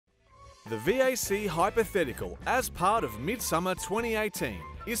The VAC Hypothetical, as part of Midsumma 2018,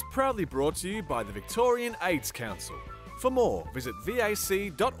 is proudly brought to you by the Victorian AIDS Council. For more, visit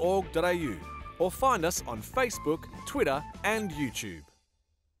vac.org.au or find us on Facebook, Twitter and YouTube.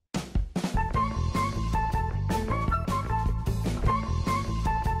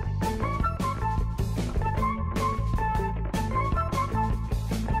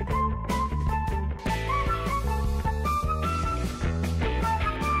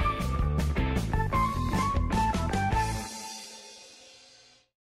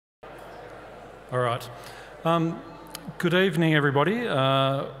 All right. Good evening, everybody.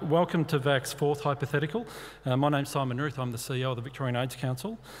 Welcome to VAC's fourth Hypothetical. My name's Simon Ruth. I'm the CEO of the Victorian AIDS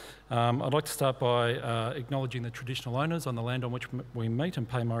Council. I'd like to start by acknowledging the traditional owners on the land on which we meet and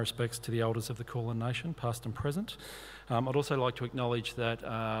pay my respects to the elders of the Kulin Nation, past and present. I'd also like to acknowledge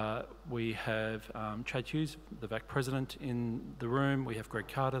that we have Chad Hughes, the VAC President, in the room. We have Greg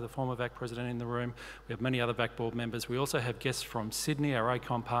Carter, the former VAC President, in the room. We have many other VAC board members. We also have guests from Sydney. Our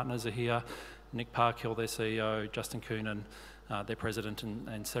ACOM partners are here. Nick Parkhill, their CEO, Justin Coonan, their president,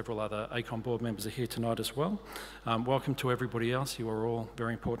 and several other ACOM board members are here tonight as well. Welcome to everybody else. You are all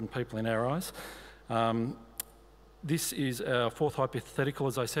very important people in our eyes. This is our fourth Hypothetical.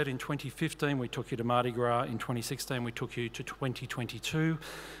 As I said, in 2015 we took you to Mardi Gras. In 2016 we took you to 2022,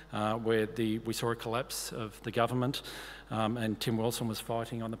 where we saw a collapse of the government, and Tim Wilson was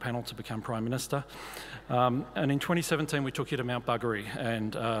fighting on the panel to become Prime Minister. And in 2017 we took you to Mount Buggery,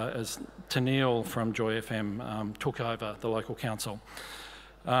 and as Tennille from Joy FM took over the local council.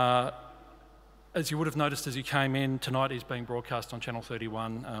 As you would have noticed as you came in, tonight is being broadcast on Channel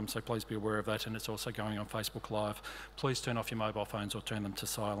 31, so please be aware of that, and it's also going on Facebook Live. Please turn off your mobile phones or turn them to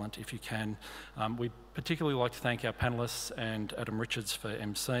silent if you can. We'd particularly like to thank our panellists and Adam Richards for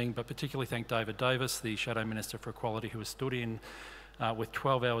emceeing, but particularly thank David Davis, the Shadow Minister for Equality, who has stood in with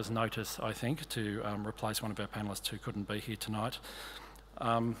 12 hours notice, I think, to replace one of our panellists who couldn't be here tonight.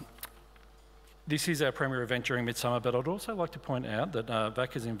 This is our premier event during Midsumma, but I'd also like to point out that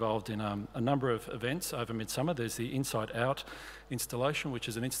VAC is involved in a number of events over Midsumma. There's the Inside Out installation, which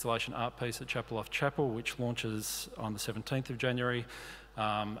is an installation art piece at Chapel Off Chapel, which launches on the 17th of January,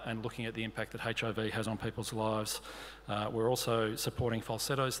 and looking at the impact that HIV has on people's lives. We're also supporting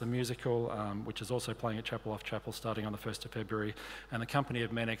Falsettos, the musical, which is also playing at Chapel Off Chapel starting on the 1st of February, and the Company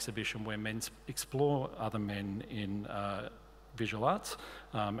of Men exhibition, where men explore other men in visual arts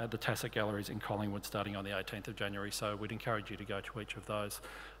at the Tasset Galleries in Collingwood starting on the 18th of January, so we'd encourage you to go to each of those.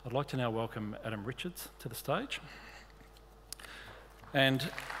 I'd like to now welcome Adam Richards to the stage. And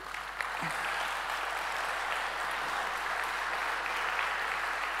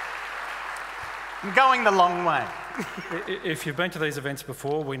I'm going the long way. If you've been to these events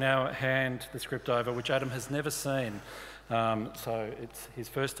before, we now hand the script over, which Adam has never seen. So it's his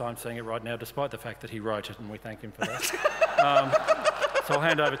first time seeing it right now, despite the fact that he wrote it, and we thank him for that. So I'll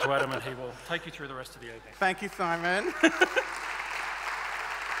hand over to Adam and he will take you through the rest of the evening. Thank you, Simon.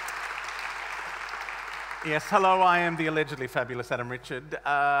 Yes, hello, I am the allegedly fabulous Adam Richard.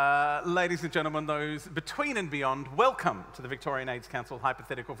 Ladies and gentlemen, those between and beyond, welcome to the Victorian AIDS Council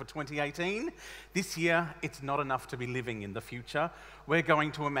Hypothetical for 2018. This year, it's not enough to be living in the future. We're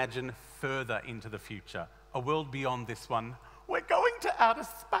going to imagine further into the future. A world beyond this one. We're going to outer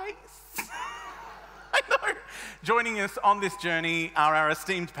space. I know. Joining us on this journey are our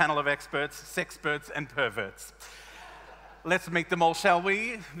esteemed panel of experts, sexperts and perverts. Let's meet them all, shall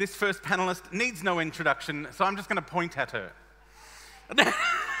we? This first panellist needs no introduction, so I'm just going to point at her.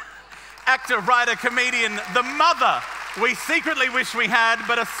 Actor, writer, comedian, the mother we secretly wish we had,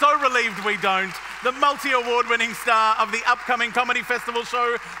 but are so relieved we don't. The multi-award-winning star of the upcoming comedy festival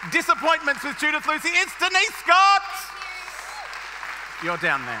show, Disappointments with Judith Lucy, it's Denise Scott! You're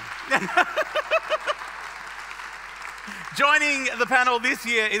down there. Joining the panel this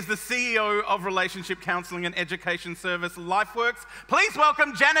year is the CEO of Relationship Counselling and Education Service, LifeWorks. Please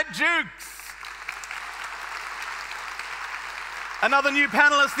welcome Janet Jukes. Another new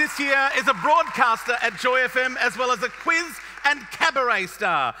panellist this year is a broadcaster at Joy FM, as well as a quiz and cabaret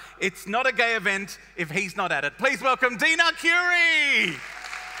star. It's not a gay event if he's not at it. Please welcome Dean Arcuri.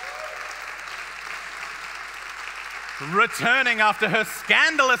 Returning after her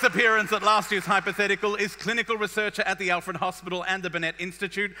scandalous appearance at last year's Hypothetical is clinical researcher at the Alfred Hospital and the Burnett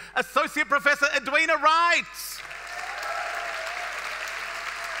Institute, Associate Professor Edwina Wright.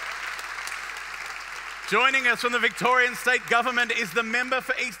 Joining us from the Victorian State Government is the member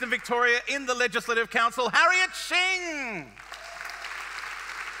for Eastern Victoria in the Legislative Council, Harriet Shing.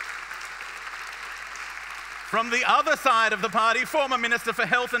 From the other side of the party, former Minister for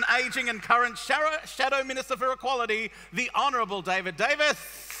Health and Ageing and current Shadow Minister for Equality, the Honourable David Davis.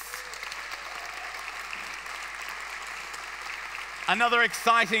 Another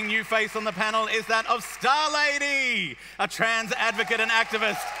exciting new face on the panel is that of Starlady, a trans advocate and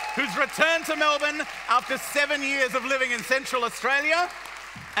activist who's returned to Melbourne after 7 years of living in Central Australia.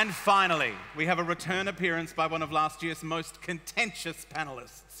 And finally, we have a return appearance by one of last year's most contentious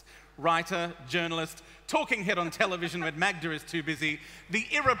panellists, writer, journalist, talking head on television when Magda is too busy, the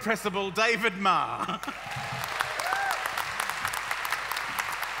irrepressible David Marr.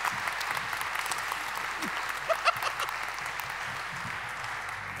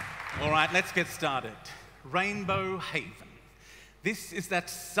 All right, let's get started. Rainbow Haven. This is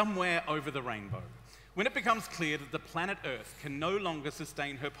that somewhere over the rainbow. When it becomes clear that the planet Earth can no longer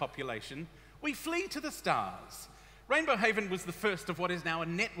sustain her population, we flee to the stars. Rainbow Haven was the first of what is now a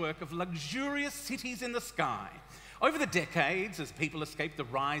network of luxurious cities in the sky. Over the decades, as people escaped the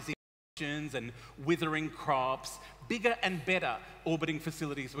rising oceans and withering crops, bigger and better orbiting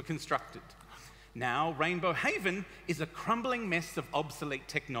facilities were constructed. Now, Rainbow Haven is a crumbling mess of obsolete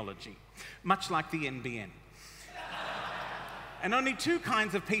technology, much like the NBN. And only two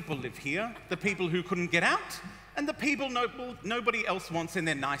kinds of people live here, the people who couldn't get out and the people nobody else wants in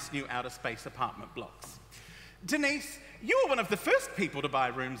their nice new outer space apartment blocks. Denise, you were one of the first people to buy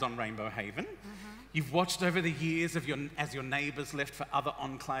rooms on Rainbow Haven. You've watched over the years as your neighbours left for other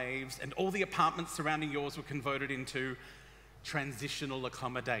enclaves and all the apartments surrounding yours were converted into transitional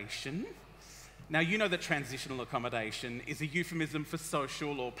accommodation. Now, you know that transitional accommodation is a euphemism for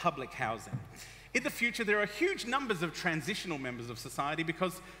social or public housing. In the future, there are huge numbers of transitional members of society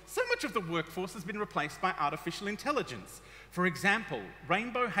because so much of the workforce has been replaced by artificial intelligence. For example,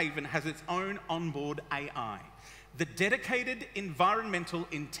 Rainbow Haven has its own onboard AI, the Dedicated Environmental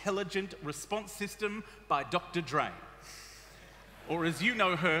Intelligent Response System by Dr. Dre, or as you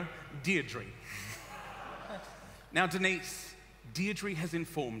know her, Deirdre. Now, Denise, Deirdre has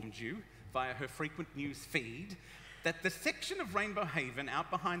informed you via her frequent news feed that the section of Rainbow Haven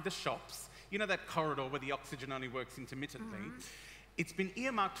out behind the shops, you know that corridor where the oxygen only works intermittently, it's been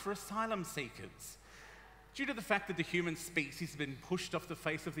earmarked for asylum seekers. Due to the fact that the human species has been pushed off the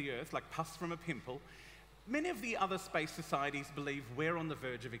face of the earth like pus from a pimple, many of the other space societies believe we're on the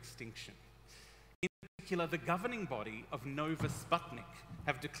verge of extinction. In particular, the governing body of Nova Sputnik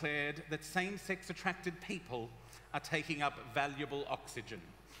have declared that same-sex attracted people are taking up valuable oxygen.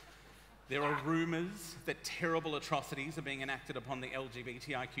 There are rumours that terrible atrocities are being enacted upon the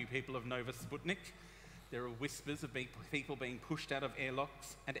LGBTIQ people of Nova Sputnik. There are whispers of people being pushed out of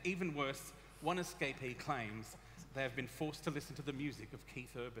airlocks, and even worse, one escapee claims they have been forced to listen to the music of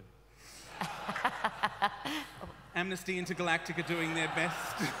Keith Urban. Amnesty Intergalactic are doing their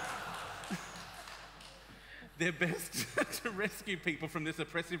best to rescue people from this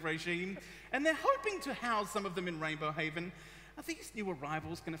oppressive regime, and they're hoping to house some of them in Rainbow Haven. Are these new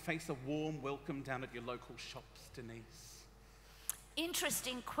arrivals going to face a warm welcome down at your local shops, Denise?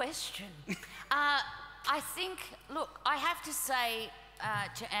 Interesting question. I think, look, I have to say,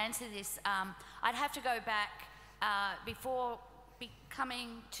 to answer this, I'd have to go back before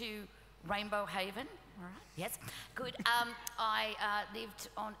coming to Rainbow Haven. All right. Yes, good. I lived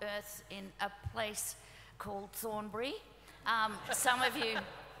on Earth in a place called Thornbury. Some of you,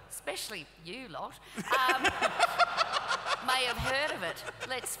 especially you lot, may have heard of it,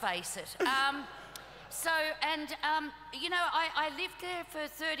 let's face it. You know, I lived there for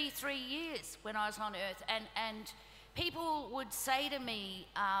 33 years when I was on Earth, and people would say to me,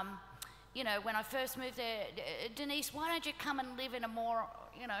 you know, when I first moved there, Denise, why don't you come and live in a more,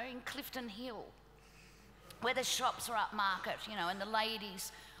 you know, in Clifton Hill, where the shops are upmarket, you know, and the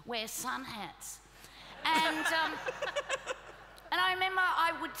ladies wear sun hats. And I remember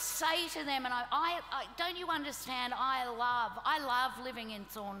I would say to them, and I don't you understand, I love living in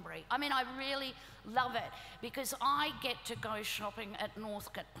Thornbury. I mean, I really love it because I get to go shopping at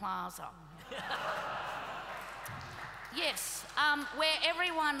Northcote Plaza. Yes, where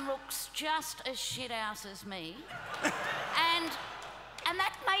everyone looks just as shithouse as me. And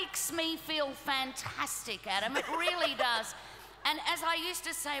that makes me feel fantastic, Adam, it really does. And as I used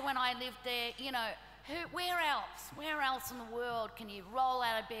to say when I lived there, you know, where else in the world can you roll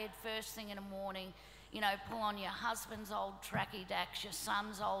out of bed first thing in the morning, you know, pull on your husband's old tracky dacks, your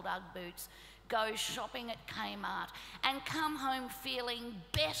son's old Ugg boots, go shopping at Kmart, and come home feeling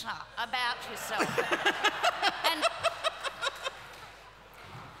better about yourself.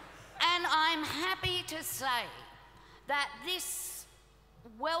 And I'm happy to say that this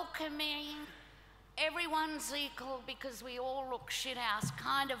welcoming, everyone's equal because we all look shithouse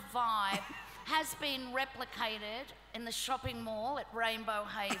kind of vibe has been replicated in the shopping mall at Rainbow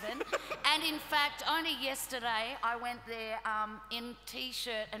Haven. And in fact, only yesterday I went there in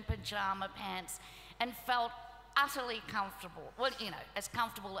t-shirt and pyjama pants and felt utterly comfortable, well, you know, as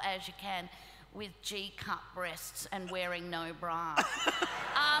comfortable as you can with G-cup breasts and wearing no bra.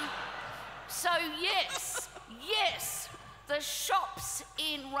 So yes, the shops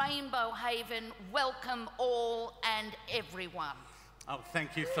in Rainbow Haven welcome all and everyone. Oh,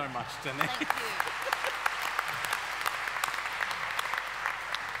 thank you so much, Denise. Thank you.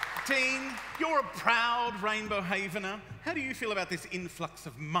 Dean, you're a proud Rainbow Havener. How do you feel about this influx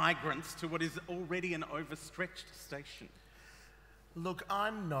of migrants to what is already an overstretched station? Look,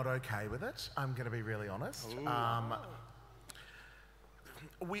 I'm not okay with it. I'm going to be really honest.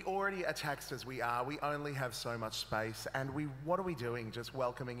 We already are taxed as we are. We only have so much space. And what are we doing? Just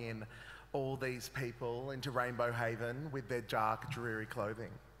welcoming in all these people into Rainbow Haven with their dark, dreary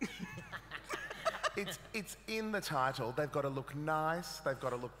clothing. It's in the title. They've got to look nice. They've got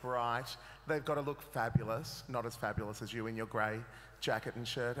to look bright. They've got to look fabulous. Not as fabulous as you in your grey jacket and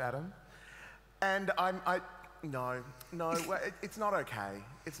shirt, Adam. And no, it's not okay.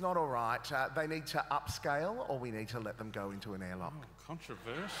 It's not all right. They need to upscale, or we need to let them go into an airlock. Oh,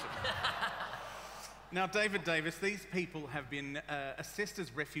 controversial. Now, David Davis, these people have been assessed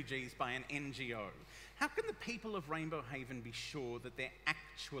as refugees by an NGO. How can the people of Rainbow Haven be sure that they're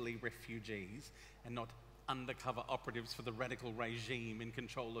actually refugees and not undercover operatives for the radical regime in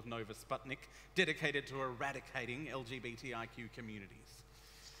control of Nova Sputnik, dedicated to eradicating LGBTIQ communities?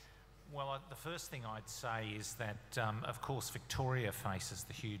 Well, the first thing I'd say is that, of course, Victoria faces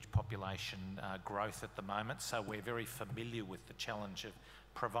the huge population growth at the moment, so we're very familiar with the challenge of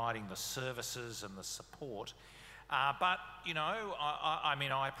providing the services and the support. But, you know, I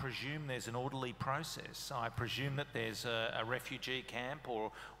mean, I presume there's an orderly process. I presume that there's a refugee camp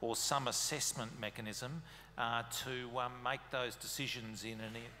or some assessment mechanism to make those decisions in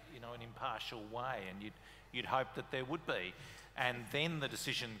an impartial way, and you'd hope that there would be. And then the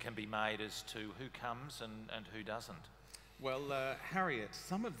decision can be made as to who comes and who doesn't. Well, Harriet,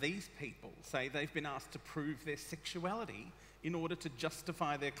 some of these people say they've been asked to prove their sexuality in order to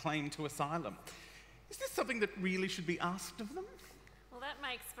justify their claim to asylum. Is this something that really should be asked of them? Well, that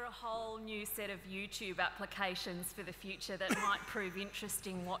makes for a whole new set of YouTube applications for the future that might prove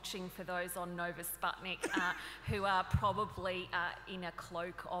interesting watching for those on Nova Sputnik who are probably in a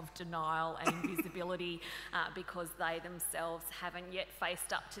cloak of denial and invisibility because they themselves haven't yet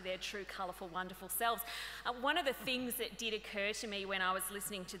faced up to their true, colourful, wonderful selves. One of the things that did occur to me when I was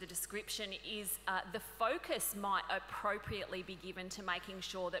listening to the description is the focus might appropriately be given to making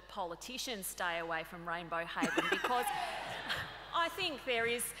sure that politicians stay away from Rainbow Haven, because I think there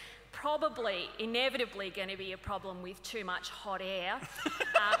is probably, inevitably going to be a problem with too much hot air.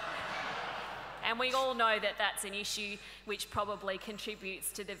 And we all know that that's an issue which probably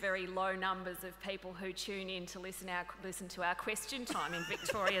contributes to the very low numbers of people who tune in to listen to our question time in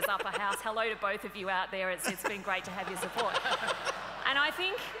Victoria's upper house. Hello to both of you out there. It's been great to have your support. And I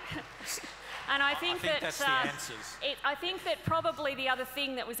think that's the answers. I think that probably the other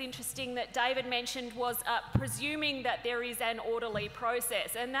thing that was interesting that David mentioned was presuming that there is an orderly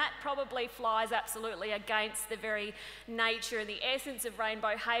process, and that probably flies absolutely against the very nature and the essence of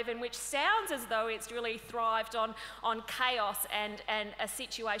Rainbow Haven, which sounds as though it's really thrived on chaos and a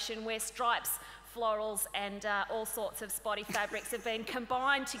situation where stripes, florals and all sorts of spotty fabrics have been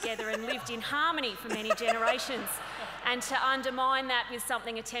combined together and lived in harmony for many generations. And to undermine that with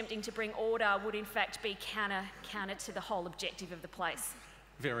something attempting to bring order would in fact be counter to the whole objective of the place.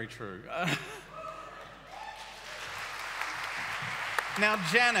 Very true. Now,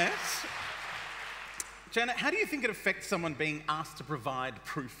 Janet, how do you think it affects someone being asked to provide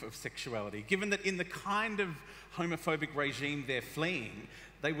proof of sexuality, given that in the kind of homophobic regime they're fleeing,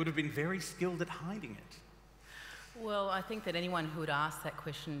 they would have been very skilled at hiding it? Well, I think that anyone who would ask that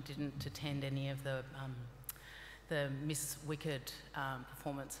question didn't attend any of the Miss Wicked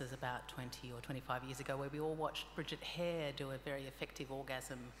performances about 20 or 25 years ago, where we all watched Bridget Hare do a very effective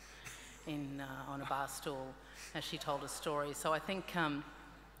orgasm on a bar stool as she told a story. So I think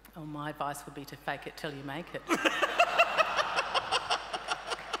my advice would be to fake it till you make it.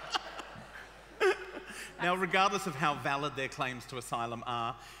 Now, regardless of how valid their claims to asylum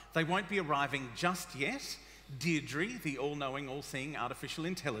are, they won't be arriving just yet. Deirdre, the all-knowing, all-seeing artificial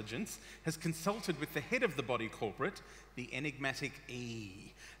intelligence, has consulted with the head of the body corporate, the enigmatic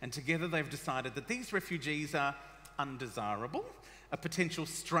E, and together they've decided that these refugees are undesirable, a potential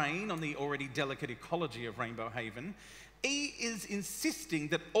strain on the already delicate ecology of Rainbow Haven. E is insisting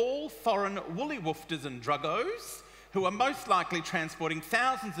that all foreign woolly-woofters and druggos, who are most likely transporting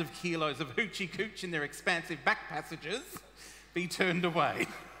thousands of kilos of hoochie cooch in their expansive back passages, be turned away.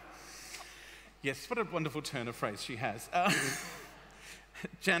 Yes, what a wonderful turn of phrase she has.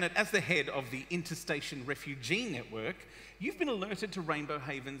 Janet, as the head of the Interstation Refugee Network, you've been alerted to Rainbow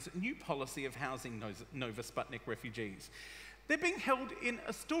Haven's new policy of housing Nova Sputnik refugees. They're being held in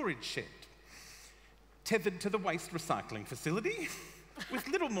a storage shed, tethered to the waste recycling facility, with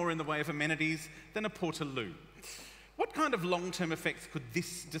little more in the way of amenities than a portaloo. What kind of long-term effects could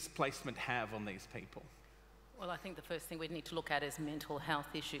this displacement have on these people? Well, I think the first thing we need to look at is mental health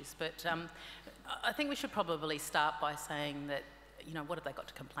issues, but I think we should probably start by saying that, you know, what have they got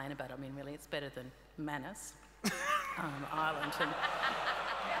to complain about? I mean, really, it's better than Manus Island.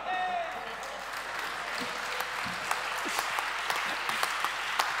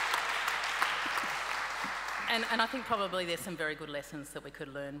 And I think probably there's some very good lessons that we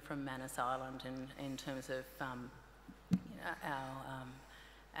could learn from Manus Island in terms of you know,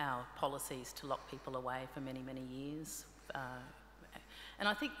 our policies to lock people away for many, many years. And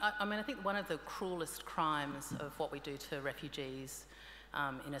I think one of the cruelest crimes of what we do to refugees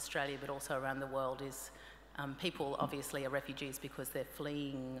in Australia, but also around the world, is people obviously are refugees because they're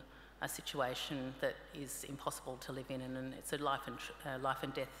fleeing a situation that is impossible to live in, and it's a life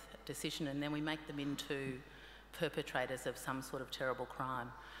and death decision, and then we make them into perpetrators of some sort of terrible crime.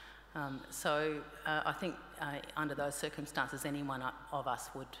 So I think under those circumstances, any one of us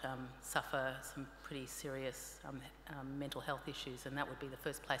would suffer some pretty serious mental health issues, and that would be the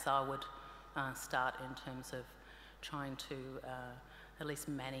first place I would start in terms of trying to at least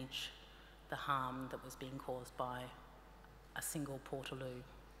manage the harm that was being caused by a single portaloo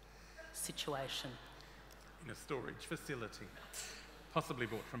situation. In a storage facility, possibly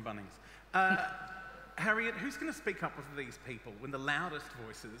bought from Bunnings. Harriet, who's going to speak up with these people when the loudest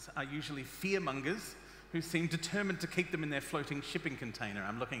voices are usually fearmongers who seem determined to keep them in their floating shipping container?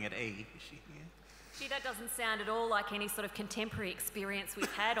 I'm looking at E. Is she here? Gee, that doesn't sound at all like any sort of contemporary experience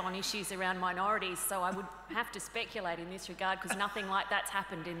we've had on issues around minorities, so I would have to speculate in this regard, because nothing like that's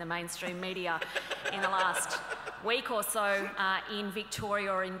happened in the mainstream media in the last week or so in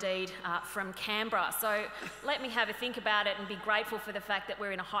Victoria, or indeed from Canberra. So let me have a think about it and be grateful for the fact that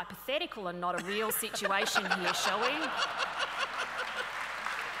we're in a hypothetical and not a real situation here, shall we?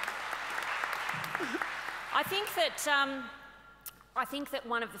 I think that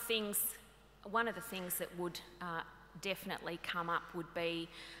one of the things that would definitely come up would be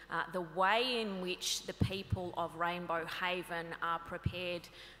the way in which the people of Rainbow Haven are prepared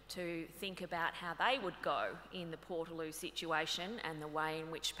to think about how they would go in the Portaloo situation, and the way in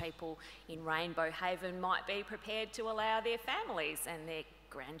which people in Rainbow Haven might be prepared to allow their families and their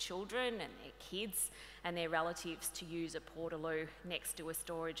grandchildren and their kids and their relatives to use a portaloo next to a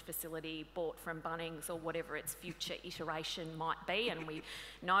storage facility bought from Bunnings or whatever its future iteration might be. And we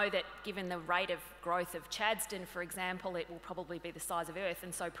know that given the rate of growth of Chadstone, for example, it will probably be the size of Earth,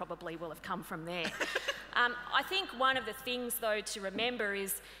 and so probably will have come from there. I think one of the things, though, to remember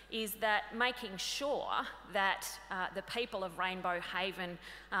is that making sure that the people of Rainbow Haven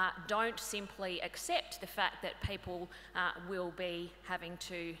don't simply accept the fact that people will be having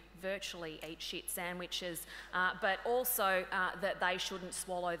to virtually eat shit sandwiches, but also that they shouldn't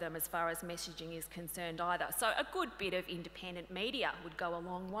swallow them as far as messaging is concerned either. So a good bit of independent media would go a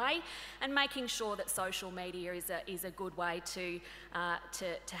long way, and making sure that social media is a good way to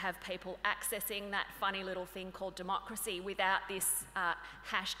have people accessing that funny little thing called democracy without this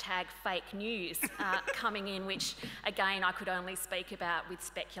hashtag fake news coming in, which again I could only speak about with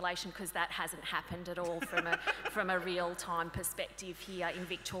speculation, because that hasn't happened at all from a real-time perspective here in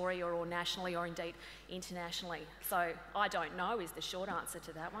Victoria or nationally, or indeed internationally. So I don't know is the short answer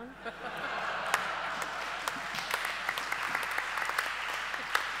to that one.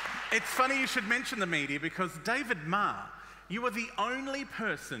 It's funny you should mention the media, because David Marr, you are the only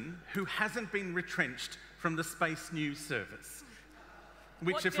person who hasn't been retrenched from the Space News Service.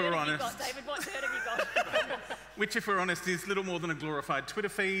 Which, if we're honest, David, what dirt have you got? Which, if we're honest, is little more than a glorified Twitter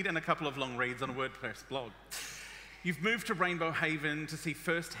feed and a couple of long reads on a WordPress blog. You've moved to Rainbow Haven to see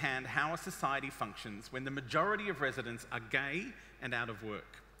firsthand how a society functions when the majority of residents are gay and out of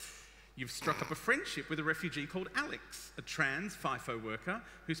work. You've struck up a friendship with a refugee called Alex, a trans FIFO worker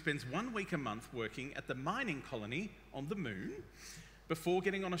who spends 1 week a month working at the mining colony on the moon before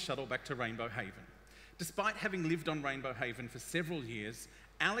getting on a shuttle back to Rainbow Haven. Despite having lived on Rainbow Haven for several years,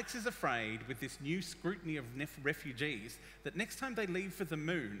 Alex is afraid, with this new scrutiny of refugees, that next time they leave for the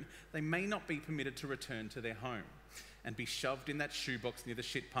moon, they may not be permitted to return to their home and be shoved in that shoebox near the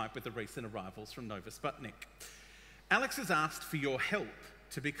shit pipe with the recent arrivals from Nova Sputnik. Alex has asked for your help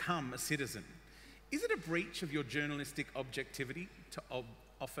to become a citizen. Is it a breach of your journalistic objectivity to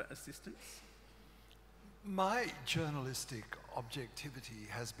offer assistance? My journalistic objectivity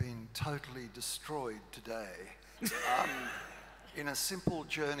has been totally destroyed today. in a simple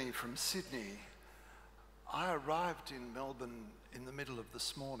journey from Sydney, I arrived in Melbourne in the middle of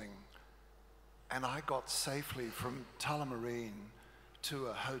this morning, and I got safely from Tullamarine to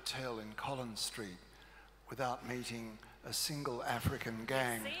a hotel in Collins Street without meeting a single African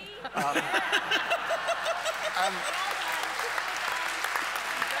gang.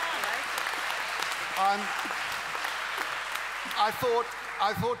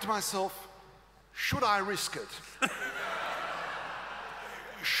 I thought to myself, should I risk it?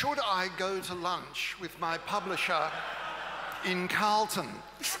 Should I go to lunch with my publisher in Carlton?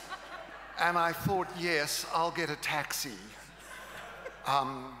 And I thought, yes, I'll get a taxi.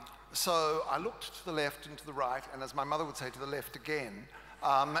 So I looked to the left and to the right, and as my mother would say, to the left again,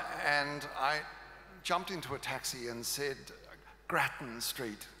 and I jumped into a taxi and said, Grattan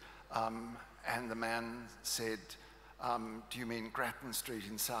Street. And the man said, do you mean Grattan Street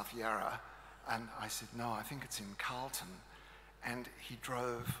in South Yarra? And I said, no, I think it's in Carlton. And he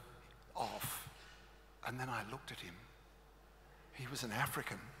drove off. And then I looked at him. He was an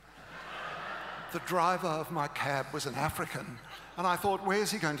African. The driver of my cab was an African. And I thought, where's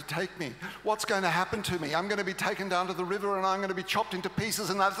he going to take me? What's going to happen to me? I'm going to be taken down to the river and I'm going to be chopped into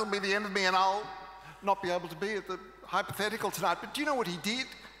pieces and that'll be the end of me and I'll not be able to be at the Hypothetical tonight. But do you know what he did?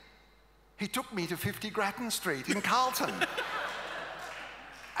 He took me to 50 Grattan Street in Carlton.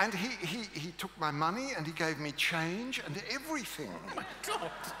 And he took my money and he gave me change and everything. Oh my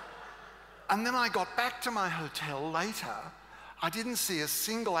God. And then I got back to my hotel later. I didn't see a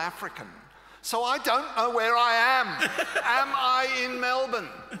single African. So I don't know where I am. Am I in Melbourne?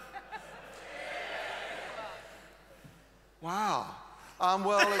 Wow.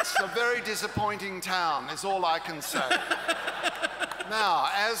 Well, it's a very disappointing town, is all I can say. Now,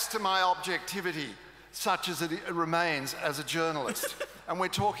 as to my objectivity, such as it remains as a journalist, and we're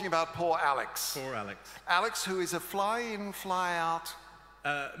talking about poor Alex. Poor Alex. Alex, who is a fly-in, fly-out...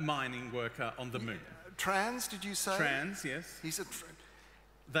 mining worker on the moon. Trans, did you say? Trans, yes. He's a...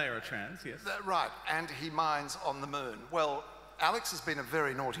 They are a trans, yes. Right, and he mines on the moon. Well, Alex has been a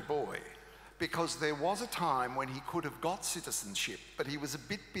very naughty boy because there was a time when he could have got citizenship, but he was a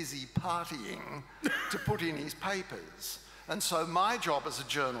bit busy partying to put in his papers. And so my job as a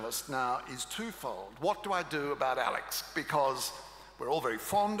journalist now is twofold. What do I do about Alex? Because we're all very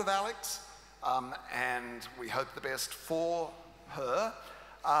fond of Alex, and we hope the best for her.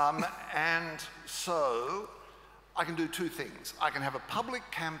 And so I can do two things. I can have a public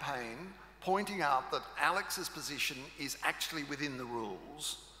campaign pointing out that Alex's position is actually within the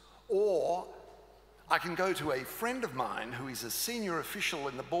rules, or I can go to a friend of mine who is a senior official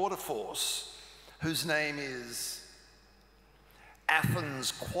in the Border Force, whose name is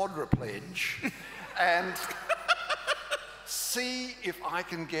Athens Quadripledge, and see if I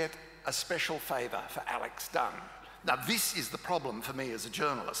can get a special favour for Alex done. Now, this is the problem for me as a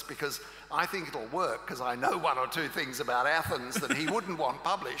journalist, because I think it'll work, because I know one or two things about Athens that he wouldn't want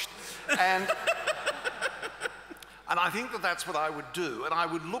published. And I think that that's what I would do. And I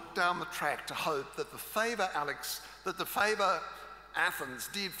would look down the track to hope that the favour Athens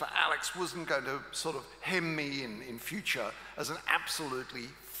did for Alex wasn't going to sort of hem me in future as an absolutely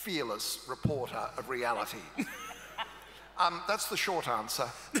fearless reporter of reality. That's the short answer.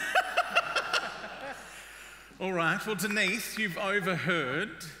 All right, well, Denise, you've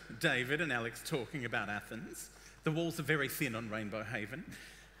overheard David and Alex talking about Athens. The walls are very thin on Rainbow Haven.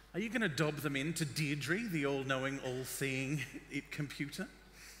 Are you going to dob them into Deirdre, the all-knowing, all-seeing computer?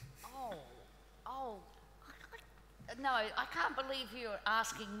 No, I can't believe you're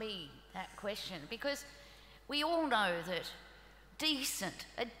asking me that question, because we all know that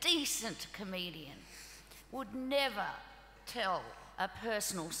a decent comedian would never tell a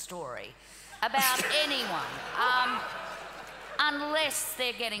personal story about anyone, unless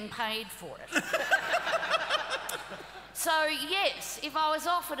they're getting paid for it. So yes, if I was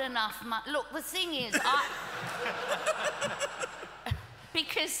offered enough money, look, the thing is,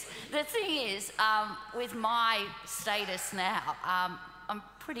 because the thing is, with my status now,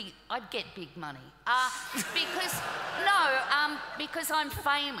 I'd get big money. Because I'm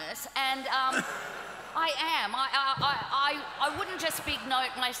famous and I am. I wouldn't just big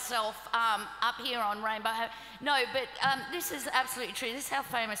note myself up here on Rainbow. No, but this is absolutely true. This is how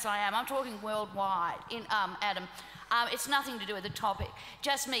famous I am. I'm talking worldwide, Adam. It's nothing to do with the topic.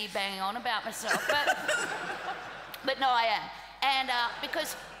 Just me banging on about myself. But no, I am. And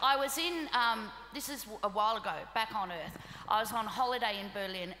because I was in, this is a while ago, back on Earth, I was on holiday in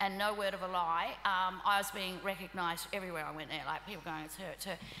Berlin, and no word of a lie, I was being recognised everywhere I went there, like people going, it's her, it's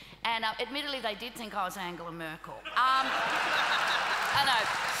her. And admittedly, they did think I was Angela Merkel. I know.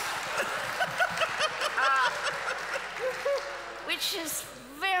 which is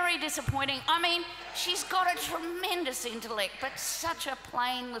very disappointing. I mean, she's got a tremendous intellect, but such a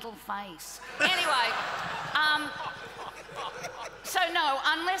plain little face. Anyway, so no,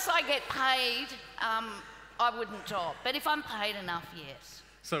 unless I get paid, I wouldn't job. But if I'm paid enough, yes.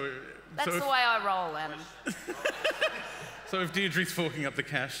 That's the way I roll, Adam. So if Deirdre's forking up the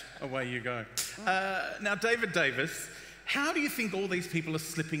cash, away you go. Now, David Davis, how do you think all these people are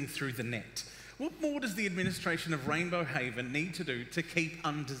slipping through the net? What more does the administration of Rainbow Haven need to do to keep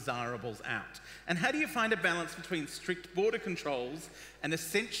undesirables out? And how do you find a balance between strict border controls and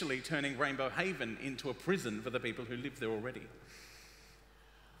essentially turning Rainbow Haven into a prison for the people who live there already?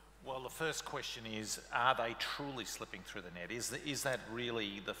 Well, the first question is, are they truly slipping through the net? Is that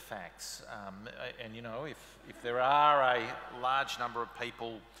really the facts? And you know, if there are a large number of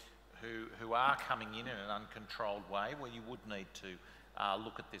people who are coming in an uncontrolled way, well, you would need to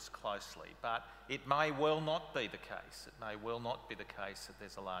look at this closely. But it may well not be the case. It may well not be the case that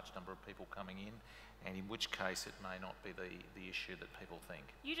there's a large number of people coming in, and in which case it may not be the issue that people think.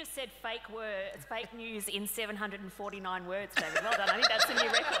 You just said fake words, fake news in 749 words, David. Well done. I think that's a new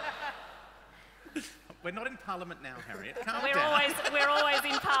record. We're not in Parliament now, Harriet. Calm We're down. always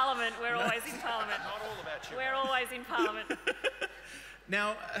in Parliament. We're always in Parliament. Not all about you. We're always in Parliament.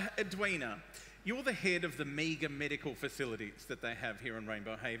 Now, Edwina, you're the head of the meagre medical facilities that they have here in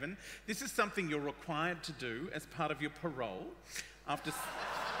Rainbow Haven. This is something you're required to do as part of your parole after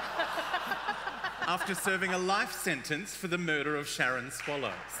serving a life sentence for the murder of Sharon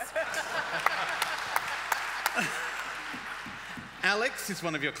Swallows. Alex is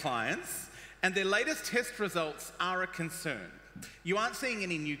one of your clients, and their latest test results are a concern. You aren't seeing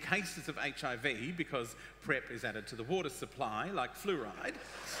any new cases of HIV because PrEP is added to the water supply, like fluoride.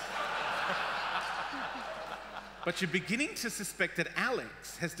 But you're beginning to suspect that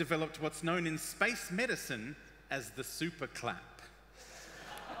Alex has developed what's known in space medicine as the super clap,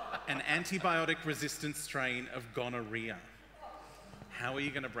 an antibiotic-resistant strain of gonorrhea. How are you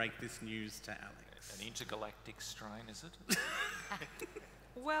going to break this news to Alex? An intergalactic strain, is it?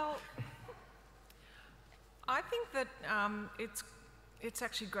 Well, I think that it's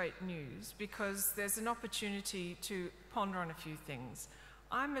actually great news because there's an opportunity to ponder on a few things.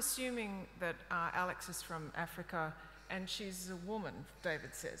 I'm assuming that Alex is from Africa and she's a woman,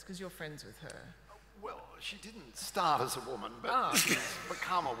 David says, because you're friends with her. Well, she didn't start as a woman, but she's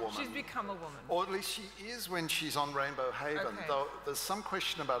become a woman. She's become a woman. Or at least she is when she's on Rainbow Haven, Okay. though there's some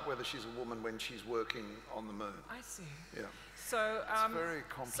question about whether she's a woman when she's working on the moon. I see. Yeah. So, It's very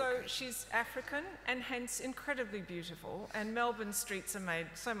complicated. so she's African and hence incredibly beautiful, and Melbourne streets are made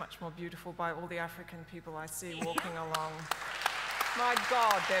so much more beautiful by all the African people I see walking along. My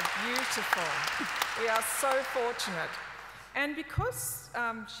God, they're beautiful. We are so fortunate. And because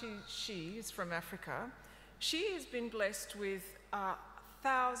she is from Africa, she has been blessed with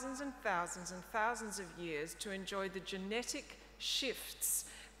thousands and thousands and thousands of years to enjoy the genetic shifts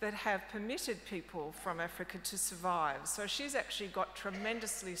that have permitted people from Africa to survive. So she's actually got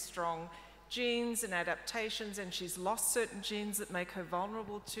tremendously strong genes and adaptations, and she's lost certain genes that make her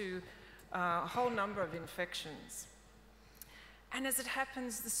vulnerable to a whole number of infections. And as it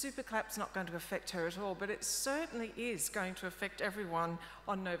happens, the superclap's not going to affect her at all, but it certainly is going to affect everyone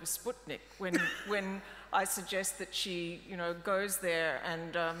on Nova Sputnik when I suggest that she, you know, goes there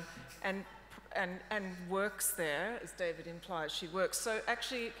and works there, as David implies she works. So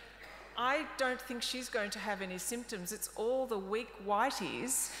actually, I don't think she's going to have any symptoms. It's all the weak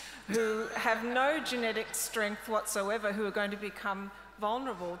whiteys who have no genetic strength whatsoever who are going to become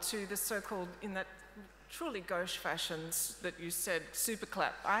vulnerable to the so-called, in that truly gauche fashions that you said,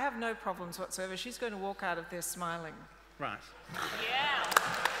 superclap. I have no problems whatsoever. She's going to walk out of there smiling. Right. Yeah.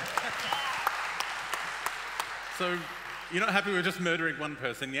 So you're not happy we're just murdering one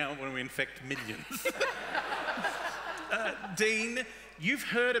person, now when we infect millions. Dean, you've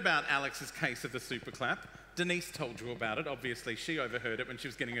heard about Alex's case of the superclap. Denise told you about it. Obviously, she overheard it when she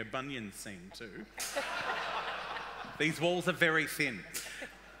was getting her bunions seen too. These walls are very thin.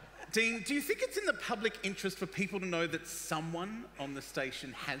 Dean, do you think it's in the public interest for people to know that someone on the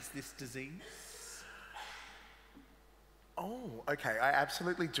station has this disease? Oh, okay. I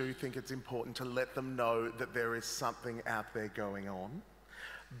absolutely do think it's important to let them know that there is something out there going on.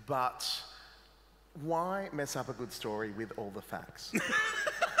 But why mess up a good story with all the facts?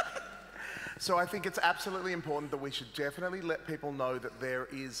 So I think it's absolutely important that we should definitely let people know that there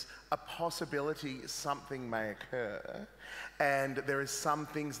is a possibility something may occur, and there is some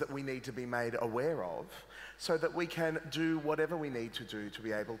things that we need to be made aware of so that we can do whatever we need to do to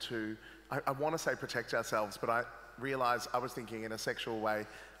be able to, I want to say protect ourselves, but I realise I was thinking in a sexual way,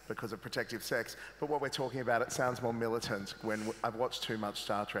 because of protective sex. But what we're talking about, it sounds more militant when I've watched too much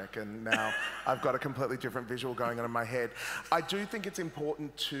Star Trek and now I've got a completely different visual going on in my head. I do think it's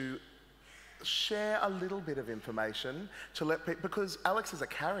important to share a little bit of information to let people, because Alex is a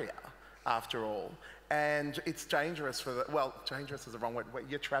carrier, after all, and it's dangerous for the, well, dangerous is the wrong word. Wait,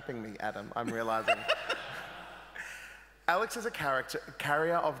 you're trapping me, Adam, I'm realising. Alex is a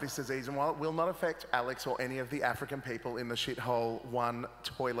carrier of this disease, and while it will not affect Alex or any of the African people in the shithole one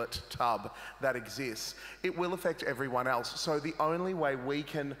toilet tub that exists, it will affect everyone else. So the only way we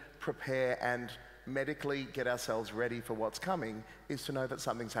can prepare and medically get ourselves ready for what's coming is to know that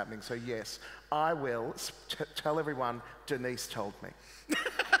something's happening. So yes, I will tell everyone Denise told me.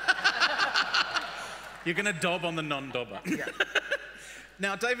 You're going to dob on the non-dobber. Yeah.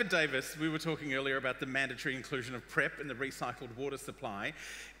 Now, David Davis, we were talking earlier about the mandatory inclusion of PrEP in the recycled water supply.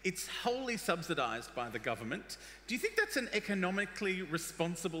 It's wholly subsidised by the government. Do you think that's an economically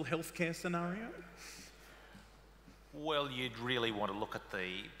responsible healthcare scenario? Well, you'd really want to look at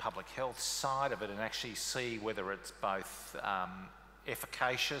the public health side of it and actually see whether it's both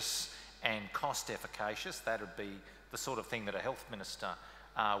efficacious and cost efficacious. That would be the sort of thing that a health minister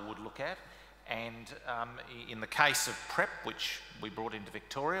would look at. And in the case of PrEP, which we brought into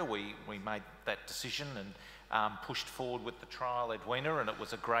Victoria, we made that decision and pushed forward with the trial, Edwina, and it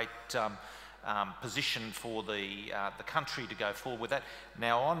was a great position for the country to go forward with that.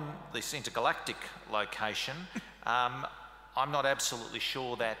 Now, on this intergalactic location, I'm not absolutely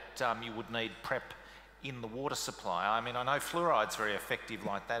sure that you would need PrEP in the water supply. I mean, I know fluoride's very effective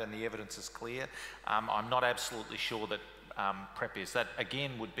like that and the evidence is clear. I'm not absolutely sure that PrEP is. That,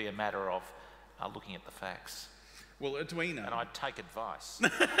 again, would be a matter of looking at the facts. Well, Edwina... And I'd take advice.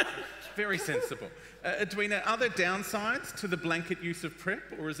 Very sensible. Edwina, are there downsides to the blanket use of PrEP,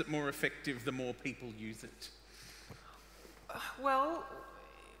 or is it more effective the more people use it? Well,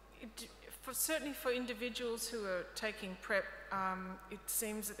 certainly for individuals who are taking PrEP, it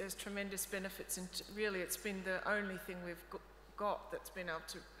seems that there's tremendous benefits, and really it's been the only thing we've got that's been able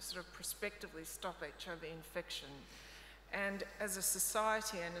to sort of prospectively stop HIV infection. And as a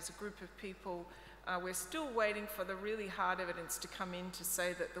society and as a group of people, we're still waiting for the really hard evidence to come in to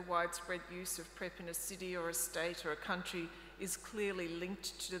say that the widespread use of PrEP in a city or a state or a country is clearly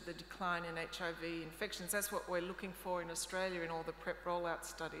linked to the decline in HIV infections. That's what we're looking for in Australia in all the PrEP rollout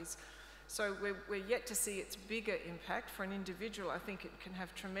studies. So we're yet to see its bigger impact. For an individual, I think it can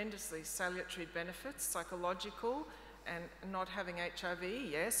have tremendously salutary benefits, psychological, and not having HIV.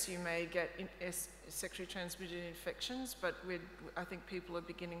 Yes, you may get sexually transmitted infections, but I think people are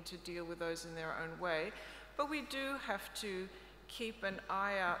beginning to deal with those in their own way. But we do have to keep an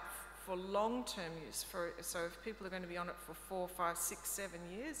eye out for long-term use. So if people are going to be on it for 4, 5, 6, 7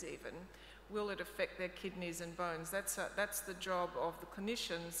 years even, will it affect their kidneys and bones? That's the job of the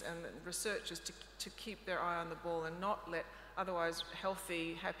clinicians and the researchers to keep their eye on the ball and not let otherwise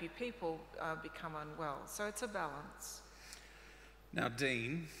healthy, happy people become unwell. So it's a balance. Now,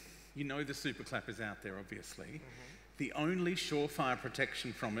 Dean, you know the super clap is out there, obviously. Mm-hmm. The only surefire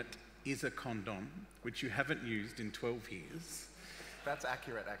protection from it is a condom, which you haven't used in 12 years. That's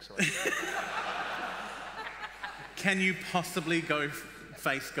accurate, actually. Can you possibly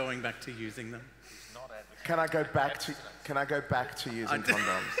face going back to using them? Can I go back to using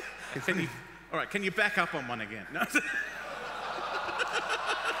condoms? All right, can you back up on one again? No.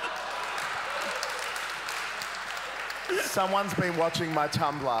 Someone's been watching my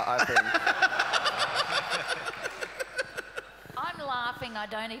Tumblr, I think. I'm laughing, I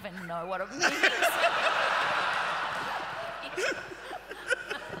don't even know what it means.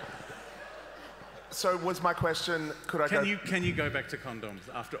 So was my question, Can you go back to condoms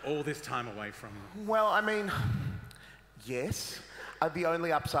after all this time away from them? Well, I mean, yes. The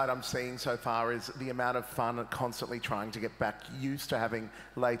only upside I'm seeing so far is the amount of fun constantly trying to get back used to having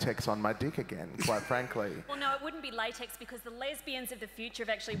latex on my dick again, quite frankly. Well, no, it wouldn't be latex because the lesbians of the future have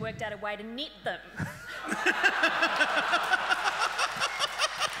actually worked out a way to knit them. So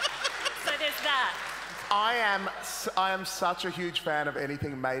there's that. I am such a huge fan of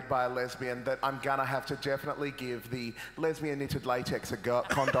anything made by a lesbian that I'm gonna have to definitely give the lesbian knitted latex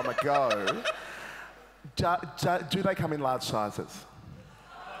condom a go. Do they come in large sizes?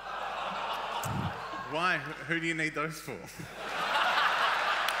 Why? Who do you need those for?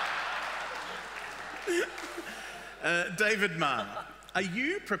 David Marr, are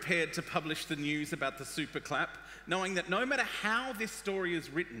you prepared to publish the news about the super clap, knowing that no matter how this story is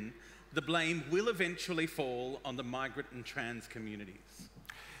written, the blame will eventually fall on the migrant and trans communities?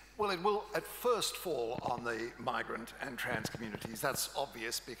 Well, it will at first fall on the migrant and trans communities. That's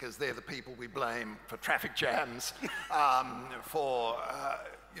obvious because they're the people we blame for traffic jams, for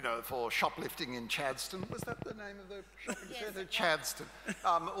you know, for shoplifting in Chadstone. Was that the name of the shopping Yes, centre? it was.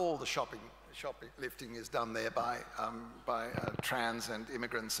 Chadstone. All the shoplifting is done there by trans and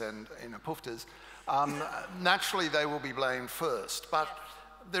immigrants and, you know, poofters. Naturally, they will be blamed first, but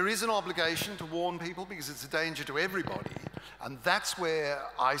there is an obligation to warn people because it's a danger to everybody, and that's where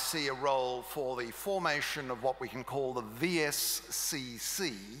I see a role for the formation of what we can call the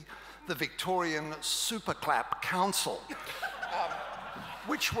VSCC, the Victorian Superclap Council,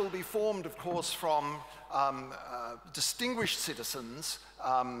 which will be formed, of course, from distinguished citizens,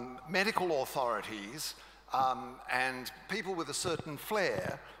 medical authorities, and people with a certain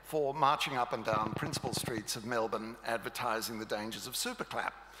flair for marching up and down principal streets of Melbourne advertising the dangers of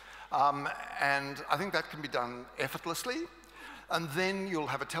superclap. And I think that can be done effortlessly. And then you'll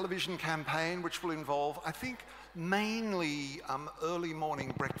have a television campaign which will involve, I think, mainly early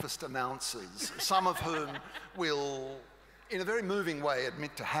morning breakfast announcers, some of whom will, in a very moving way,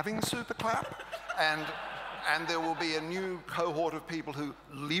 admit to having superclap, and there will be a new cohort of people who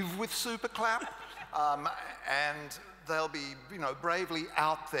live with superclap, and they'll be, you know, bravely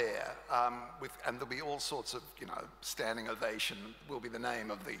out there and there'll be all sorts of, you know, standing ovation will be the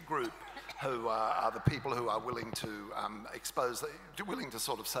name of the group who are the people who are willing to willing to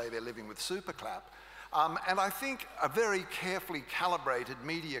sort of say they're living with superclap. And I think a very carefully calibrated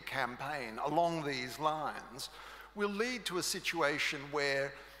media campaign along these lines will lead to a situation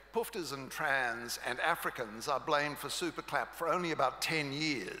where poofters and trans and Africans are blamed for superclap for only about 10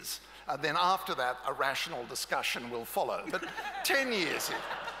 years. And then after that, a rational discussion will follow. But 10 years,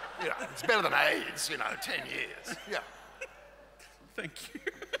 you know, it's better than AIDS, you know, 10 years, yeah. Thank you.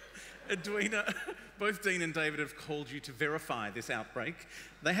 Edwina, both Dean and David have called you to verify this outbreak.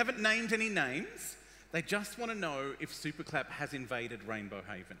 They haven't named any names. They just want to know if superclap has invaded Rainbow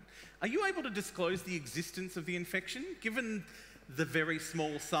Haven. Are you able to disclose the existence of the infection? Given the very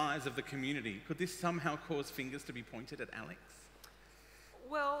small size of the community, could this somehow cause fingers to be pointed at Alex?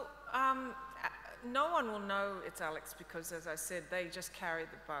 Well, no one will know it's Alex because, as I said, they just carry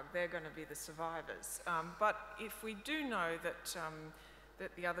the bug. They're going to be the survivors. But if we do know that,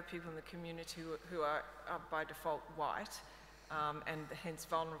 that the other people in the community who are by default white, and hence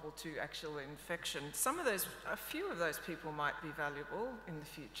vulnerable to actual infection, a few of those people might be valuable in the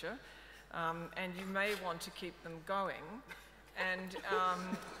future, and you may want to keep them going. And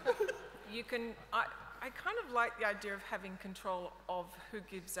you can, I kind of like the idea of having control of who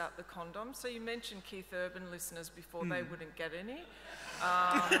gives out the condoms. So you mentioned Keith Urban listeners before, they wouldn't get any.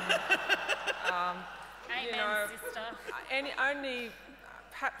 You know, sister. Only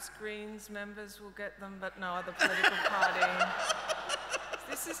perhaps Greens members will get them, but no other political party.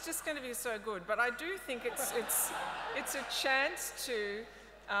 This is just going to be so good. But I do think it's a chance to.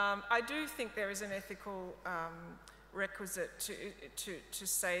 I do think there is an ethical requisite to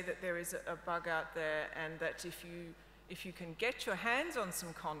say that there is a bug out there, and that if you can get your hands on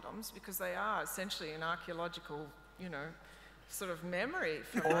some condoms, because they are essentially an archaeological, you know, sort of memory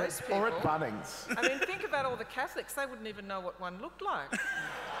for most people. Or at Bunnings. I mean, think about all the Catholics, they wouldn't even know what one looked like.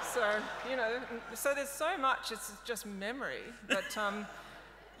 So, you know, so there's so much, it's just memory. But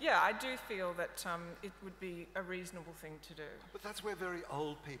yeah, I do feel that it would be a reasonable thing to do. But that's where very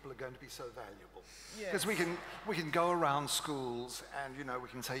old people are going to be so valuable. Yes. Because we can go around schools and, you know, we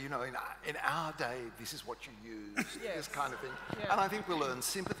can say, you know, in our day, this is what you used, Yes. this kind of thing. Yeah. And I think we'll earn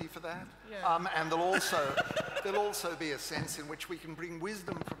sympathy for that. Yeah. And there'll also be a sense in which we can bring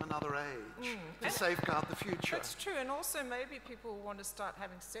wisdom from another age to safeguard the future. That's true, and also maybe people will want to start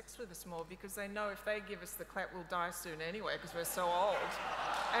having sex with us more because they know if they give us the clap, we'll die soon anyway because we're so old.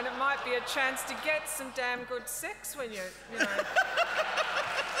 And it might be a chance to get some damn good sex when you know.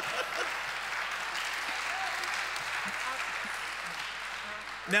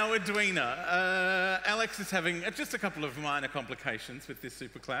 Now, Edwina, Alex is having just a couple of minor complications with this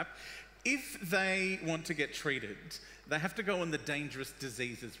superclap. If they want to get treated, they have to go on the Dangerous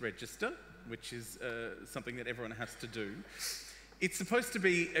Diseases Register, which is something that everyone has to do. It's supposed to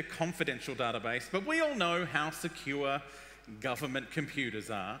be a confidential database, but we all know how secure government computers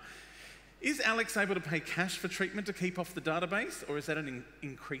are. Is Alex able to pay cash for treatment to keep off the database, or is that an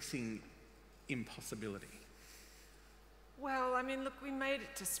increasing impossibility? Well, I mean, look, we made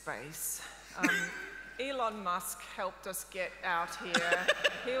it to space. Elon Musk helped us get out here.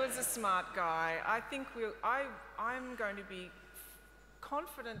 He was a smart guy. I think I'm going to be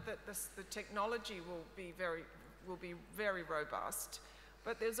confident that the technology will be very robust.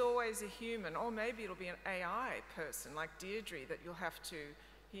 But there's always a human, or maybe it'll be an AI person like Deirdre that you'll have to.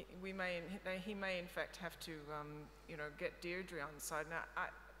 He may in fact have to, you know, get Deirdre on side. Now,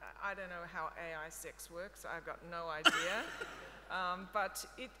 I don't know how AI sex works. I've got no idea. But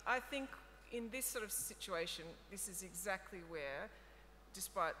I think in this sort of situation, this is exactly where,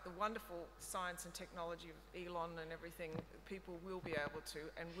 despite the wonderful science and technology of Elon and everything, people will be able to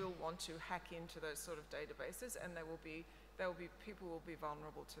and will want to hack into those sort of databases, and people will be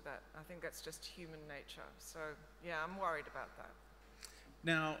vulnerable to that. I think that's just human nature. So yeah, I'm worried about that.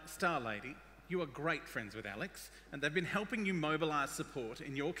 Now, Starlady, you are great friends with Alex, and they've been helping you mobilise support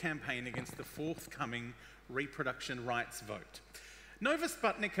in your campaign against the forthcoming reproduction rights vote. Nova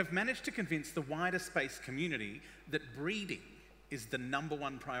Sputnik have managed to convince the wider space community that breeding is the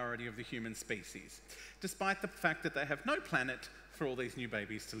 #1 priority of the human species, despite the fact that they have no planet for all these new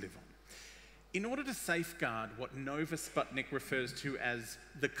babies to live on. In order to safeguard what Nova Sputnik refers to as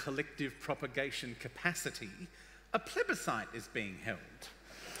the collective propagation capacity, a plebiscite is being held,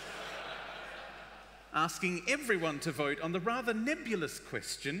 asking everyone to vote on the rather nebulous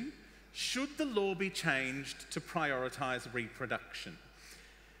question, should the law be changed to prioritise reproduction?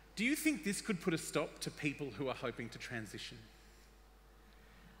 Do you think this could put a stop to people who are hoping to transition?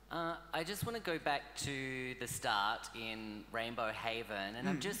 I just want to go back to the start in Rainbow Haven, and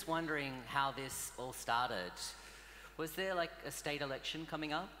I'm just wondering how this all started. Was there like a state election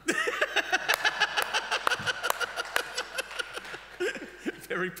coming up?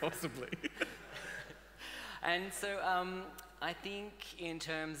 Very possibly. And so I think in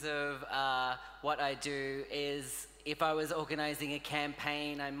terms of what I do is, if I was organising a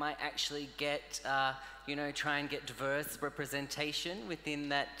campaign, I might actually get, try and get diverse representation within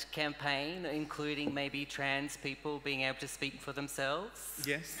that campaign, including maybe trans people being able to speak for themselves.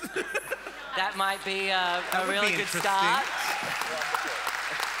 Yes. That might be a really good start.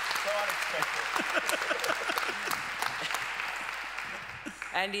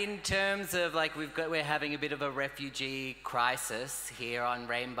 And in terms of, like, we're having a bit of a refugee crisis here on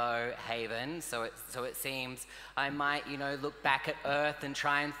Rainbow Haven, so it seems I might, look back at Earth and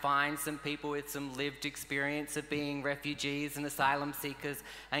try and find some people with some lived experience of being refugees and asylum seekers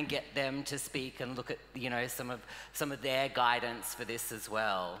and get them to speak and look at, some of their guidance for this as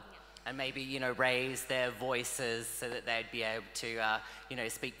well. And maybe, raise their voices so that they'd be able to,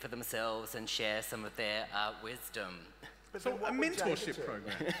 speak for themselves and share some of their wisdom. So a mentorship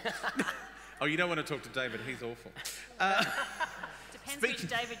program. Oh, you don't want to talk to David, he's awful. Depends which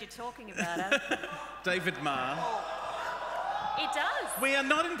David you're talking about, Adam. David Marr. It does. We are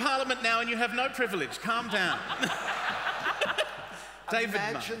not in Parliament now and you have no privilege. Calm down. David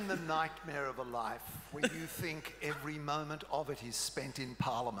Imagine the nightmare of a life where you think every moment of it is spent in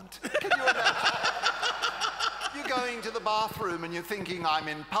Parliament. Can you imagine? You're going to the bathroom and you're thinking, I'm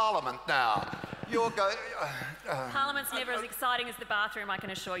in Parliament now. You're going... Parliament's never as exciting as the bathroom, I can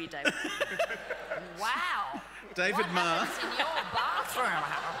assure you, David. Wow. David Marr. What happens in your bathroom?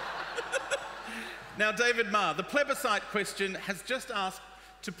 Now, David Marr, the plebiscite question has just asked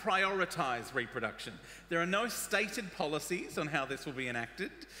to prioritise reproduction. There are no stated policies on how this will be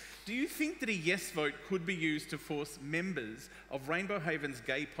enacted. Do you think that a yes vote could be used to force members of Rainbow Haven's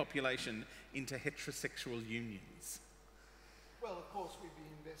gay population into heterosexual unions? Well, of course, we've been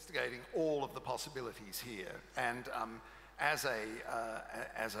investigating all of the possibilities here, and as a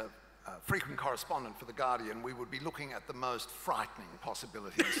frequent correspondent for The Guardian, we would be looking at the most frightening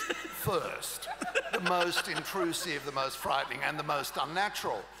possibilities first, the most intrusive, the most frightening, and the most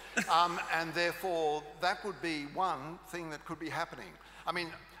unnatural. And therefore, that would be one thing that could be happening. I mean,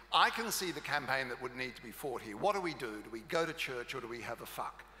 I can see the campaign that would need to be fought here. What do? Do we go to church or do we have a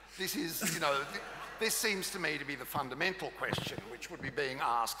fuck? This is, this seems to me to be the fundamental question which would be being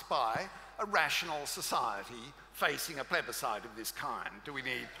asked by a rational society facing a plebiscite of this kind. Do we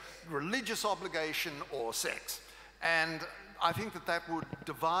need religious obligation or sex? And I think that that would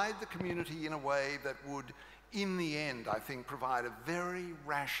divide the community in a way that would, in the end, I think, provide a very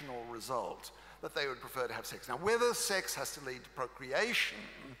rational result that they would prefer to have sex. Now, whether sex has to lead to procreation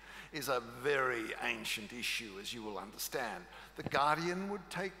is a very ancient issue, as you will understand. The Guardian would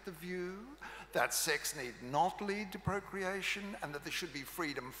take the view that sex need not lead to procreation and that there should be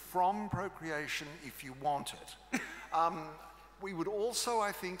freedom from procreation if you want it. We would also,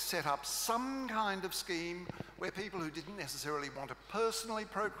 I think, set up some kind of scheme where people who didn't necessarily want to personally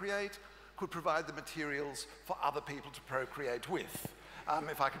procreate could provide the materials for other people to procreate with.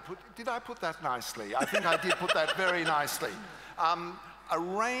 If I could did I put that nicely? I think I did put that very nicely. A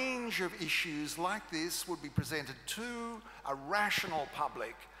range of issues like this would be presented to a rational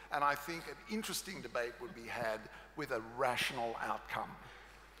public, and I think an interesting debate would be had with a rational outcome.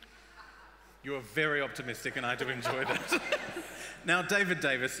 You are very optimistic, and I do enjoy that. Now, David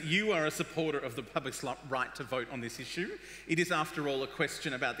Davis, you are a supporter of the public's right to vote on this issue. It is, after all, a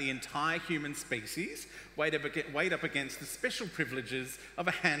question about the entire human species, weighed up against the special privileges of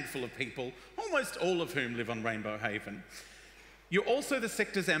a handful of people, almost all of whom live on Rainbow Haven. You're also the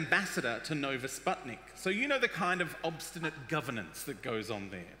sector's ambassador to Nova Sputnik, so you know the kind of obstinate governance that goes on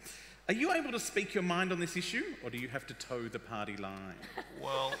there. Are you able to speak your mind on this issue, or do you have to toe the party line?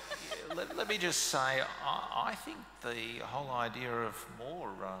 Well, let me just say, I think the whole idea of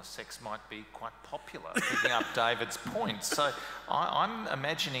more sex might be quite popular, picking up David's point. So I'm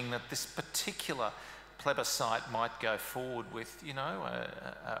imagining that this particular plebiscite might go forward with, you know,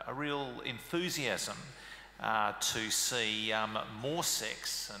 a real enthusiasm to see more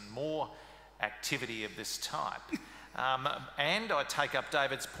sex and more activity of this type. And I take up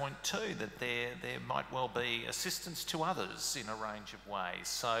David's point too, that there might well be assistance to others in a range of ways.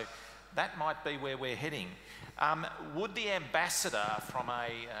 So that might be where we're heading. Would the ambassador from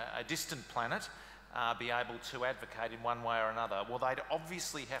a distant planet be able to advocate in one way or another? Well, they'd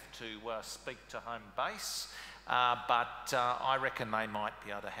obviously have to speak to home base, but I reckon they might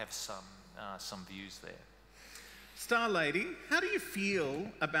be able to have some views there. Starlady, how do you feel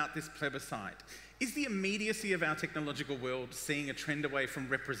about this plebiscite? Is the immediacy of our technological world seeing a trend away from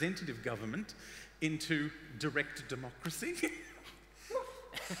representative government into direct democracy?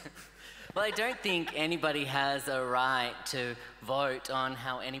 Well, I don't think anybody has a right to vote on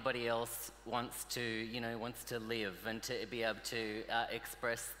how anybody else wants to live and to be able to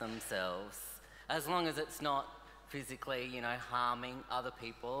express themselves, as long as it's not physically, harming other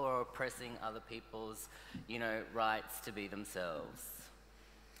people or oppressing other people's, rights to be themselves.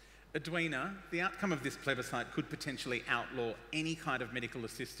 Edwina, the outcome of this plebiscite could potentially outlaw any kind of medical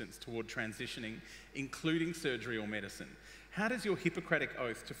assistance toward transitioning, including surgery or medicine. How does your Hippocratic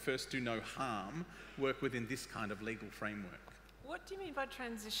oath to first do no harm work within this kind of legal framework? What do you mean by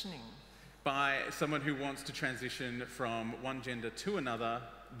transitioning? By someone who wants to transition from one gender to another,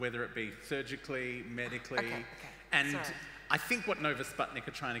 whether it be surgically, medically. Okay. And Sorry. I think what Nova Sputnik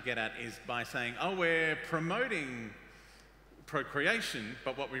are trying to get at is by saying, oh, we're promoting procreation,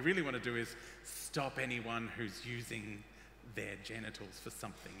 but what we really want to do is stop anyone who's using their genitals for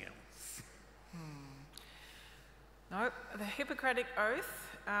something else. No, the Hippocratic Oath,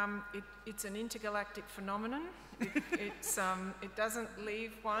 it's an intergalactic phenomenon. It doesn't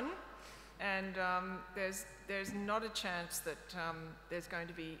leave one, and there's not a chance that there's going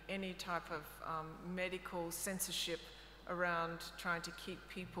to be any type of medical censorship around trying to keep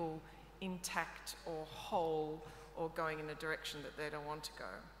people intact or whole or going in a direction that they don't want to go.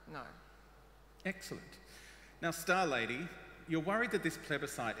 No. Excellent. Now, Starlady, you're worried that this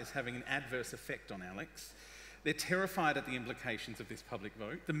plebiscite is having an adverse effect on Alex. They're terrified at the implications of this public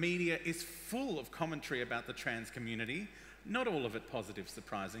vote. The media is full of commentary about the trans community, not all of it positive,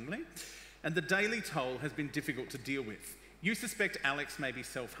 surprisingly. And the daily toll has been difficult to deal with. You suspect Alex may be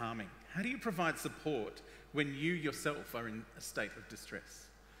self-harming. How do you provide support when you yourself are in a state of distress?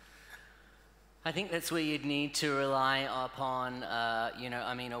 I think that's where you'd need to rely upon, a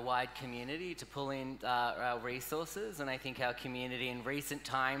wide community to pull in our resources. And I think our community in recent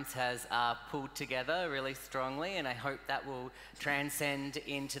times has pulled together really strongly, and I hope that will transcend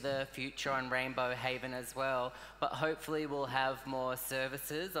into the future on Rainbow Haven as well. But hopefully we'll have more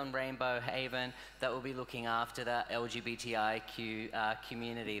services on Rainbow Haven that will be looking after the LGBTIQ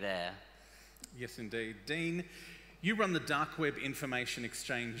community there. Yes, indeed. Dean, you run the dark web information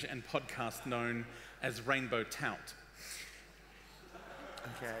exchange and podcast known as Rainbow Tout.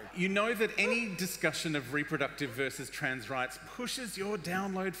 Okay. You know that any discussion of reproductive versus trans rights pushes your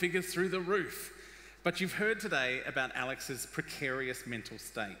download figures through the roof. But you've heard today about Alex's precarious mental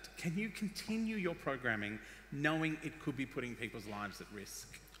state. Can you continue your programming knowing it could be putting people's lives at risk?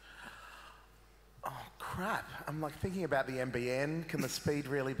 Oh, crap. I'm like thinking about the NBN. Can the speed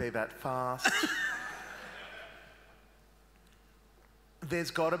really be that fast?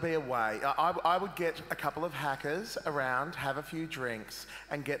 There's got to be a way. I would get a couple of hackers around, have a few drinks,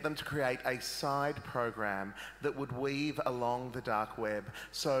 and get them to create a side program that would weave along the dark web.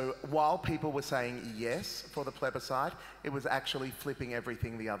 So while people were saying yes for the plebiscite, it was actually flipping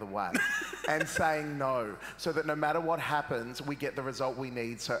everything the other way and saying no, so that no matter what happens, we get the result we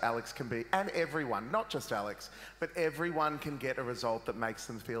need so Alex can be, and everyone, not just Alex, but everyone can get a result that makes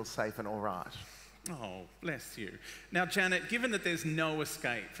them feel safe and all right. Oh, bless you. Now, Janet, given that there's no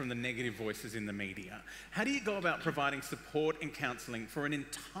escape from the negative voices in the media, how do you go about providing support and counselling for an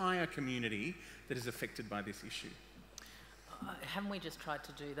entire community that is affected by this issue? Haven't we just tried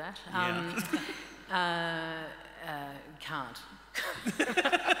to do that? Yeah. Can't.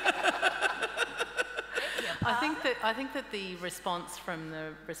 I think that the response from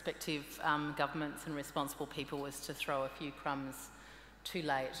the respective governments and responsible people was to throw a few crumbs too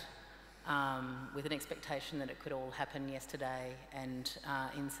late, with an expectation that it could all happen yesterday and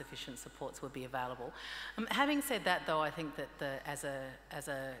insufficient supports would be available. Having said that, though, I think that as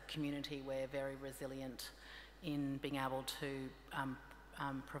a community we're very resilient in being able to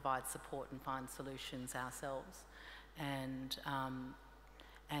provide support and find solutions ourselves and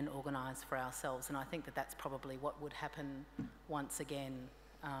organise for ourselves. And I think that that's probably what would happen once again.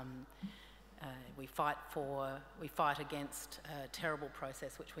 We fight against a terrible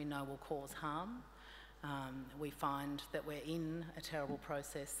process which we know will cause harm. We find that we're in a terrible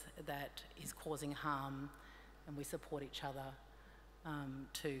process that is causing harm, and we support each other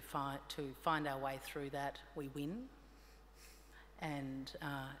to find our way through that. We win, and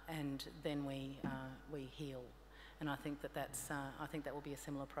then we heal. And I think that that will be a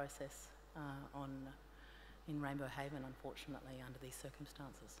similar process in Rainbow Haven, unfortunately, under these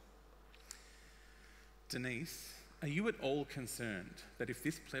circumstances. Denise, are you at all concerned that if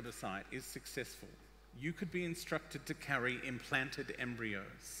this plebiscite is successful, you could be instructed to carry implanted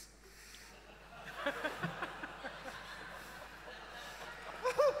embryos?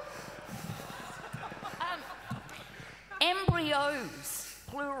 Embryos,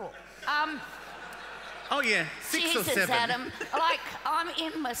 plural. Oh yeah, 6 or 7. Adam, like I'm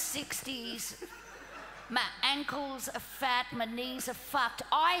in my 60s, my ankles are fat, my knees are fucked.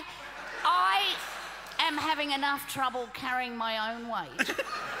 I am having enough trouble carrying my own weight,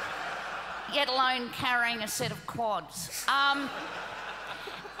 yet alone carrying a set of quads.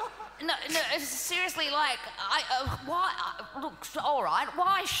 No, seriously, like, why? Look, all right,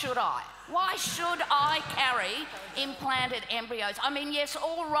 why should I? Why should I carry implanted embryos? I mean, yes,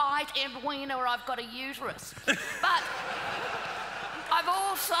 all right, Edwina, I've got a uterus, but I've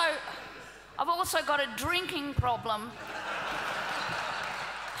also got a drinking problem,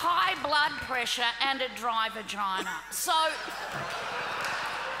 high blood pressure, and a dry vagina. So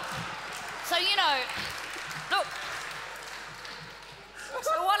you know, look.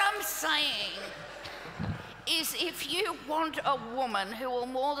 So what I'm saying is if you want a woman who will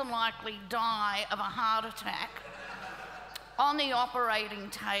more than likely die of a heart attack on the operating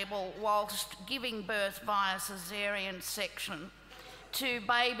table whilst giving birth via caesarean section to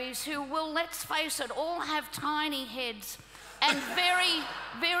babies who will, let's face it, all have tiny heads and very,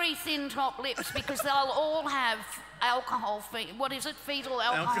 very thin top lips because they'll all have fetal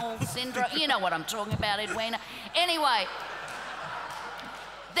alcohol syndrome? You know what I'm talking about, Edwina. Anyway,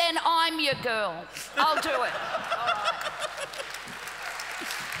 then I'm your girl. I'll do it. All right.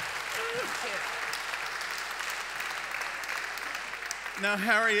 Now,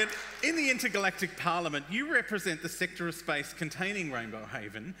 Harriet, in the Intergalactic Parliament, you represent the sector of space containing Rainbow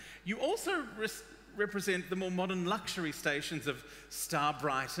Haven. You also represent the more modern luxury stations of Star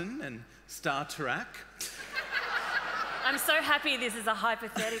Brighton and Star Trek. I'm so happy this is a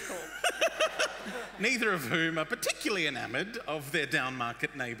hypothetical. Neither of whom are particularly enamoured of their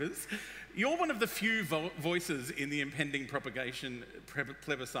down-market neighbours. You're one of the few voices in the impending propagation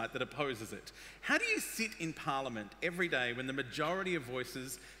plebiscite that opposes it. How do you sit in Parliament every day when the majority of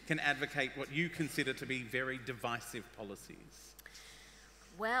voices can advocate what you consider to be very divisive policies?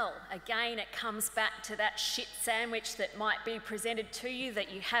 Well, again, it comes back to that shit sandwich that might be presented to you,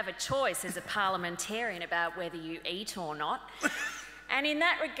 that you have a choice as a parliamentarian about whether you eat or not. And in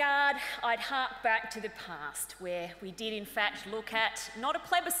that regard, I'd hark back to the past, where we did in fact look at not a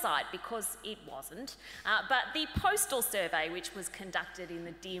plebiscite, because it wasn't, but the postal survey, which was conducted in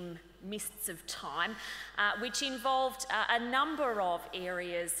the dim mists of time, which involved a number of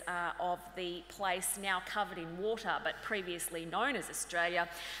areas of the place now covered in water, but previously known as Australia,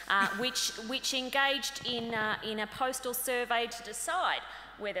 which engaged in a postal survey to decide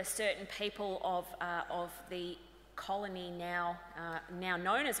whether certain people of the colony now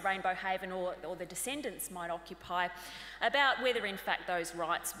known as Rainbow Haven or the descendants might occupy, about whether in fact those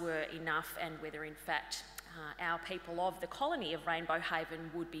rights were enough and whether in fact our people of the colony of Rainbow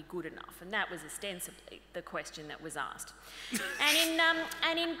Haven would be good enough. And that was ostensibly the question that was asked.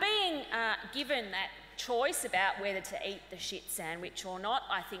 And in being given that choice about whether to eat the shit sandwich or not,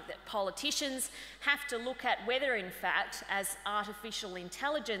 I think that politicians have to look at whether in fact, as artificial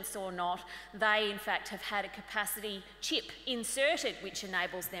intelligence or not, they in fact have had a capacity chip inserted which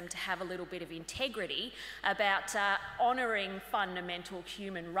enables them to have a little bit of integrity about honouring fundamental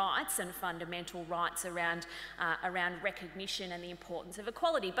human rights and fundamental rights around recognition and the importance of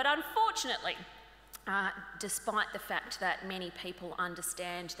equality. But unfortunately, despite the fact that many people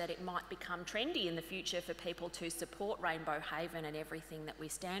understand that it might become trendy in the future for people to support Rainbow Haven and everything that we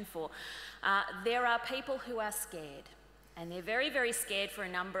stand for, there are people who are scared. And they're very, very scared for a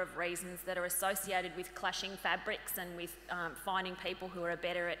number of reasons that are associated with clashing fabrics and with finding people who are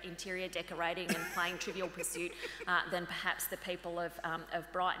better at interior decorating and playing Trivial Pursuit than perhaps the people of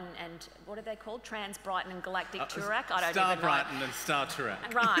Brighton and, what are they called? Trans Brighton and Galactic Toorak? I don't Star even know. Brighton and Star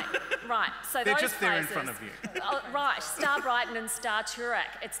Toorak. Right, right. So They're those just there in places, front of you. right, Star Brighton and Star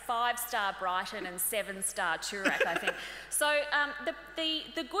Toorak. It's 5-star Brighton and 7-star Toorak, I think. So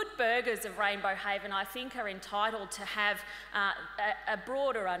the good burgers of Rainbow Haven, I think, are entitled to have a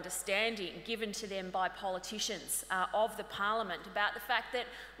broader understanding given to them by politicians of the Parliament about the fact that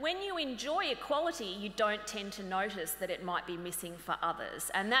when you enjoy equality, you don't tend to notice that it might be missing for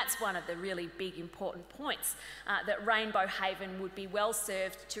others. And that's one of the really big important points that Rainbow Haven would be well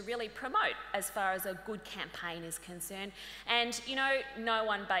served to really promote as far as a good campaign is concerned. And, you know, no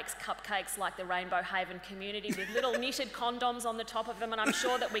one bakes cupcakes like the Rainbow Haven community with little knitted condoms on the top of them, and I'm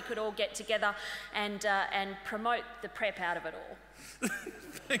sure that we could all get together and promote the prep out of it all.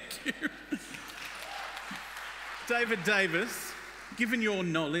 Thank you. David Davis, given your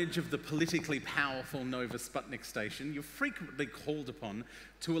knowledge of the politically powerful Nova Sputnik station, you're frequently called upon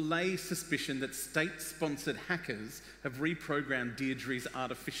to allay suspicion that state-sponsored hackers have reprogrammed Deirdre's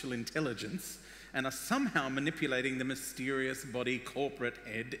artificial intelligence and are somehow manipulating the mysterious body corporate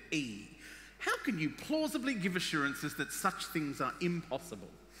head E. How can you plausibly give assurances that such things are impossible?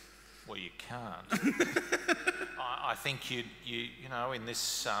 Well, you can't. I think you know, in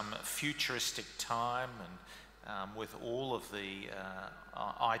this futuristic time and with all of the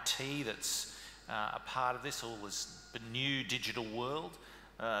IT that's a part of this, all this new digital world,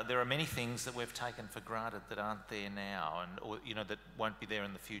 there are many things that we've taken for granted that aren't there now, or you know, that won't be there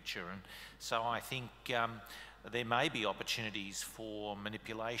in the future. And so I think there may be opportunities for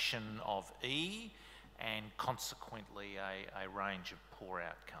manipulation of E and consequently a range of poor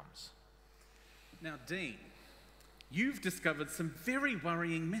outcomes. Now, Dean, you've discovered some very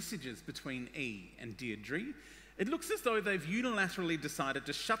worrying messages between E and Deirdre. It looks as though they've unilaterally decided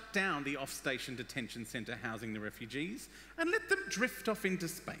to shut down the off-station detention centre housing the refugees and let them drift off into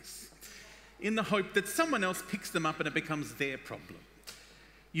space, in the hope that someone else picks them up and it becomes their problem.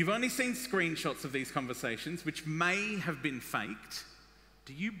 You've only seen screenshots of these conversations, which may have been faked.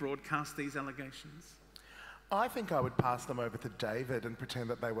 Do you broadcast these allegations? I think I would pass them over to David and pretend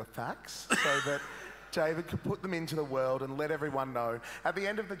that they were facts so that David could put them into the world and let everyone know. At the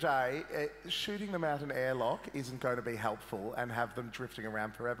end of the day, shooting them out an airlock isn't going to be helpful and have them drifting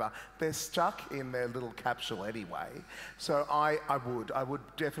around forever. They're stuck in their little capsule anyway. So I would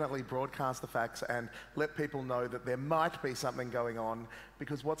definitely broadcast the facts and let people know that there might be something going on,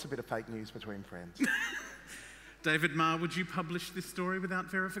 because what's a bit of fake news between friends? David Marr, would you publish this story without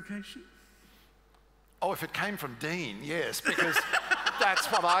verification? Oh, if it came from Dean, yes, because that's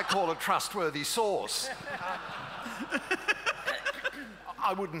what I call a trustworthy source.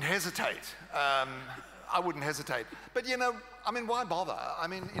 I wouldn't hesitate. I wouldn't hesitate. But, you know, I mean, why bother? I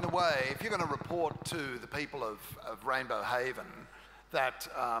mean, in a way, if you're going to report to the people of Rainbow Haven that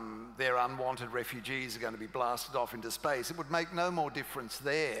their unwanted refugees are going to be blasted off into space, it would make no more difference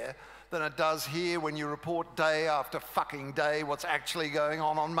there than it does here when you report day after fucking day what's actually going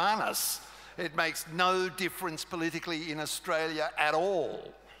on Manus. It makes no difference politically in Australia at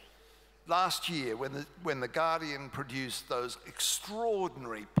all. Last year, when the Guardian produced those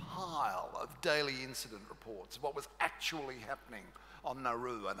extraordinary pile of daily incident reports of what was actually happening on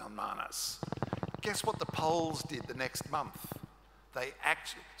Nauru and on Manus, guess what the polls did the next month? They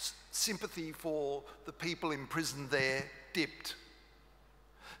actually, sympathy for the people imprisoned there dipped.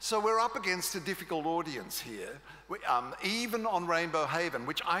 So we're up against a difficult audience here, even on Rainbow Haven,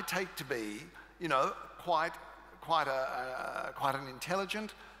 which I take to be, you know, quite an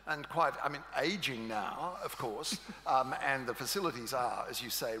intelligent and quite, I mean, aging now, of course, and the facilities are, as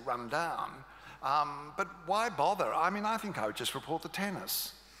you say, run down. But why bother? I mean, I think I would just report the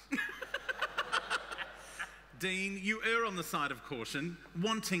tennis. Dean, you err on the side of caution,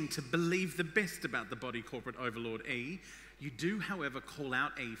 wanting to believe the best about the body corporate overlord E. You do, however, call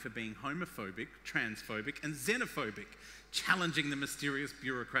out E for being homophobic, transphobic and xenophobic, challenging the mysterious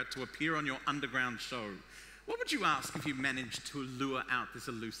bureaucrat to appear on your underground show. What would you ask if you managed to lure out this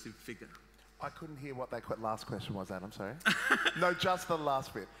elusive figure? I couldn't hear what that last question was, Adam, sorry. No, just the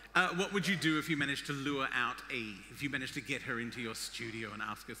last bit. What would you do if you managed to lure out E? If you managed to get her into your studio and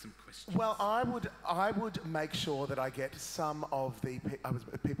ask her some questions? Well, I would make sure that I get some of the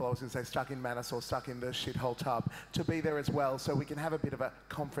people I was going to say stuck in Manus or stuck in the shithole tub to be there as well, so we can have a bit of a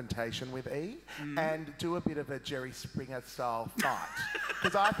confrontation with E and do a bit of a Jerry Springer style fight.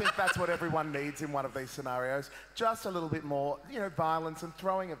 Because I think that's what everyone needs in one of these scenarios. Just a little bit more, you know, violence and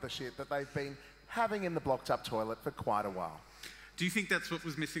throwing of the shit that they've been having in the blocked up toilet for quite a while. Do you think that's what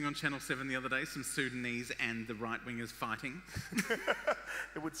was missing on Channel 7 the other day? Some Sudanese and the right-wingers fighting?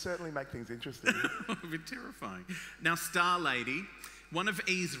 It would certainly make things interesting. It would be terrifying. Now, Starlady, one of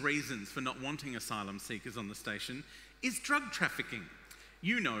E's reasons for not wanting asylum seekers on the station is drug trafficking.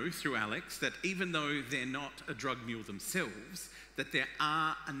 You know, through Alex, that even though they're not a drug mule themselves, that there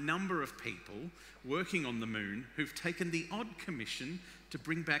are a number of people working on the moon who've taken the odd commission to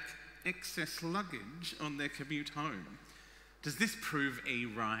bring back excess luggage on their commute home. Does this prove E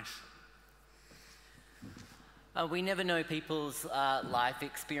right? We never know people's life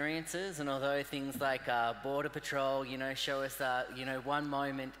experiences, and although things like Border Patrol, you know, show us, you know, one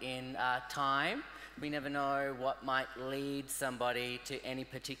moment in time, we never know what might lead somebody to any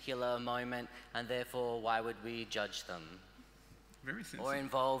particular moment, and therefore, why would we judge them? Very sensible. Or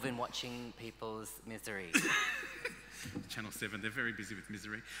involve in watching people's misery. Channel 7, they're very busy with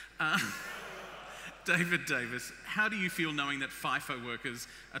misery. David Davis, how do you feel knowing that FIFO workers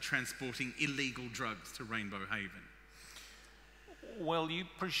are transporting illegal drugs to Rainbow Haven? Well, you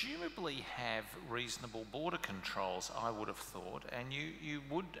presumably have reasonable border controls, I would have thought, and you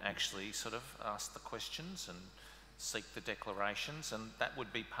would actually sort of ask the questions and seek the declarations, and that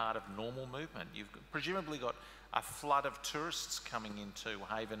would be part of normal movement. You've presumably got a flood of tourists coming into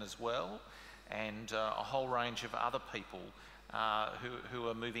Haven as well, and a whole range of other people who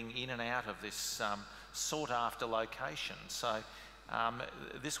are moving in and out of this sought-after location. So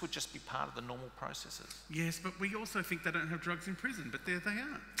this would just be part of the normal processes. Yes, but we also think they don't have drugs in prison, but there they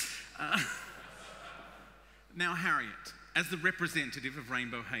are. Now, Harriet, as the representative of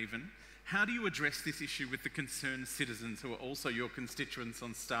Rainbow Haven, how do you address this issue with the concerned citizens who are also your constituents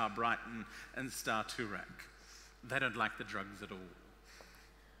on Star Brighton and Star Toorak? They don't like the drugs at all.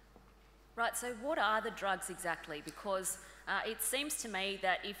 Right, so what are the drugs exactly? Because it seems to me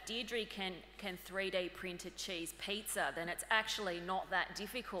that if Deirdre can 3D print a cheese pizza, then it's actually not that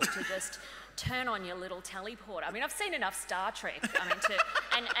difficult to just turn on your little teleporter. I mean, I've seen enough Star Trek,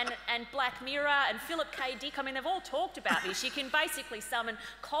 and Black Mirror and Philip K. Dick, I mean, they've all talked about this. You can basically summon,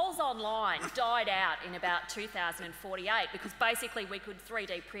 Coles Online died out in about 2048 because basically we could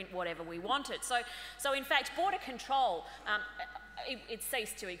 3D print whatever we wanted. So in fact, border control, it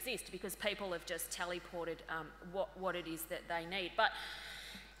ceased to exist because people have just teleported what it is that they need. But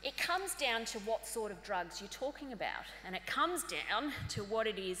it comes down to what sort of drugs you're talking about, and it comes down to what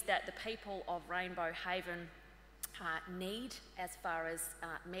it is that the people of Rainbow Haven need as far as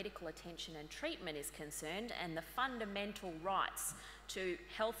medical attention and treatment is concerned, and the fundamental rights to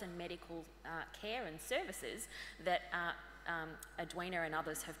health and medical care and services that Edwina and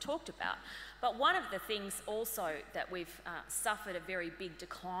others have talked about. But one of the things also that we've suffered a very big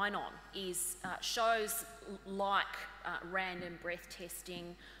decline on is shows like Random Breath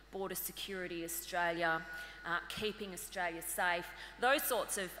Testing, Border Security Australia, Keeping Australia Safe, those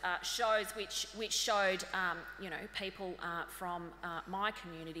sorts of shows which showed you know, people from my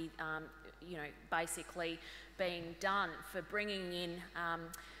community you know, basically being done for bringing in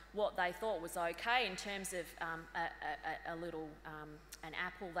what they thought was okay in terms of a little an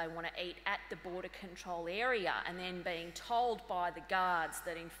apple they want to eat at the border control area, and then being told by the guards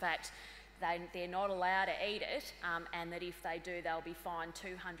that in fact they're not allowed to eat it, and that if they do they'll be fined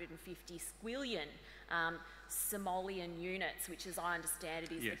 250 squillion Somalian units, which as I understand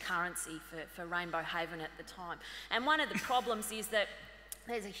it is the currency for Rainbow Haven at the time. And one of the problems is that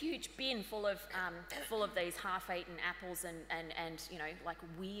there's a huge bin full of these half-eaten apples and you know, like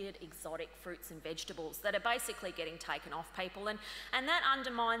weird exotic fruits and vegetables that are basically getting taken off people, and that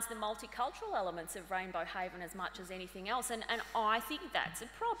undermines the multicultural elements of Rainbow Haven as much as anything else, and I think that's a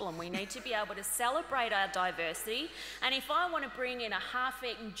problem. We need to be able to celebrate our diversity, and if I want to bring in a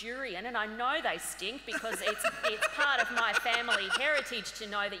half-eaten durian, and I know they stink because it's part of my family heritage to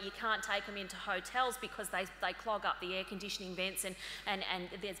know that you can't take them into hotels because they clog up the air conditioning vents and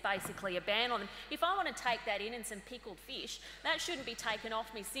there's basically a ban on them. If I want to take that in and some pickled fish, that shouldn't be taken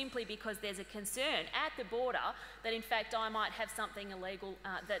off me simply because there's a concern at the border that in fact I might have something illegal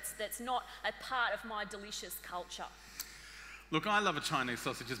that's not a part of my delicious culture. Look, I love a Chinese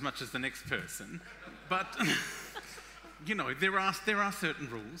sausage as much as the next person, but you know, there are certain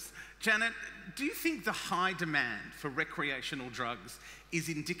rules. Janet, do you think the high demand for recreational drugs is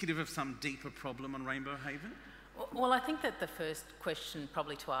indicative of some deeper problem on Rainbow Haven? Well, I think that the first question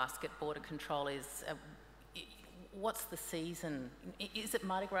probably to ask at Border Control is, what's the season? Is it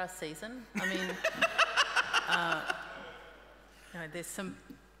Mardi Gras season? I mean, you know, there's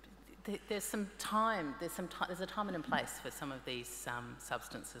a time and a place for some of these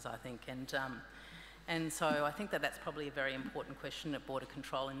substances, I think, and so I think that that's probably a very important question at Border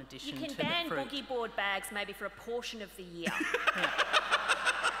Control in addition to the fruit. You can ban boogie board bags maybe for a portion of the year.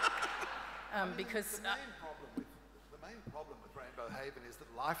 Because the main problem with Rainbow Haven is that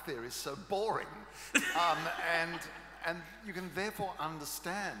life there is so boring, and you can therefore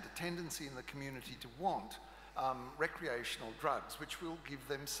understand a tendency in the community to want recreational drugs, which will give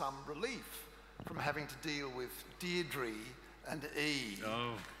them some relief from having to deal with Deirdre and Eve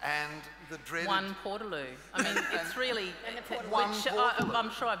and the dreaded... One Portaloo. I mean, it's really...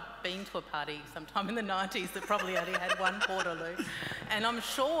 I'm sure I've been to a party sometime in the 90s that probably only had one Portaloo. And I'm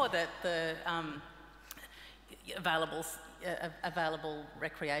sure that the available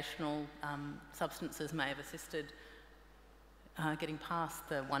recreational substances may have assisted getting past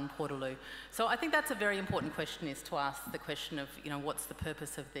the one Portaloo. So I think that's a very important question, is to ask the question of, you know, what's the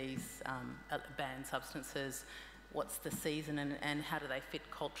purpose of these banned substances? What's the season, and how do they fit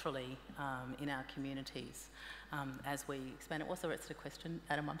culturally in our communities as we expand it? What's the rest of the question,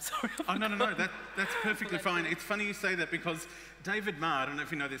 Adam? I'm sorry. Oh, no, that's perfectly fine. It's funny you say that because David Marr, I don't know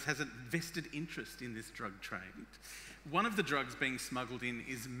if you know this, has a vested interest in this drug trade. One of the drugs being smuggled in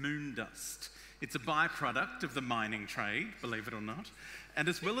is moon dust. It's a byproduct of the mining trade, believe it or not, and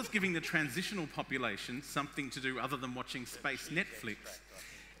as well as giving the transitional population something to do other than watching space Netflix,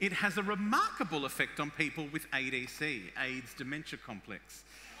 it has a remarkable effect on people with ADC, AIDS Dementia Complex.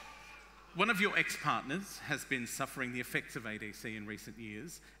 One of your ex-partners has been suffering the effects of ADC in recent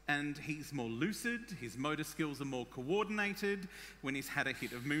years, and he's more lucid, his motor skills are more coordinated when he's had a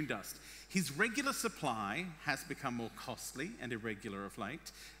hit of moon dust. His regular supply has become more costly and irregular of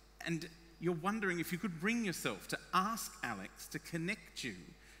late, and you're wondering if you could bring yourself to ask Alex to connect you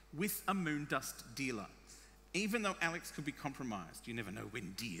with a moon dust dealer. Even though Alex could be compromised, you never know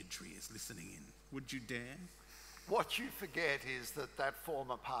when Deirdre is listening in. Would you dare? What you forget is that that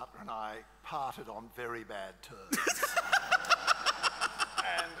former partner and I parted on very bad terms.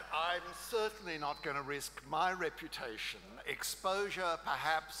 And I'm certainly not going to risk my reputation, exposure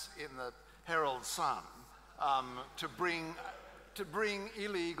perhaps in the Herald Sun, to bring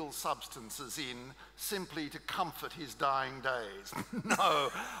illegal substances in simply to comfort his dying days. No,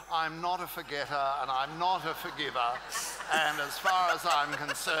 I'm not a forgetter and I'm not a forgiver, and as far as I'm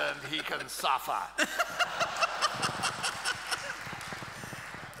concerned, he can suffer.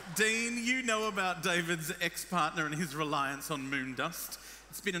 Dean, you know about David's ex-partner and his reliance on moon dust.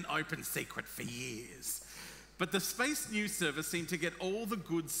 It's been an open secret for years. But the Space News Service seemed to get all the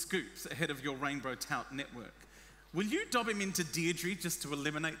good scoops ahead of your Rainbow Tout network. Will you dob him into Deirdre just to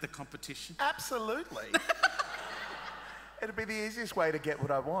eliminate the competition? Absolutely. It'd be the easiest way to get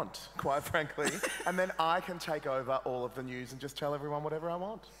what I want, quite frankly. And then I can take over all of the news and just tell everyone whatever I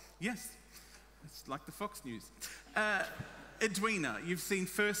want. Yes, it's like the Fox News. Edwina, you've seen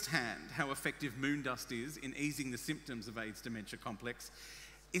firsthand how effective moon dust is in easing the symptoms of AIDS Dementia Complex.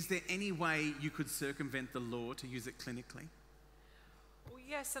 Is there any way you could circumvent the law to use it clinically? Well,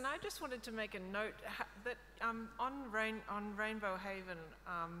 yes, and I just wanted to make a note that on Rainbow Haven,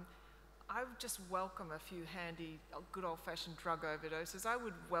 I would just welcome a few handy, good old-fashioned drug overdoses. I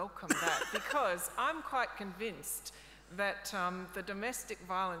would welcome that because I'm quite convinced that the domestic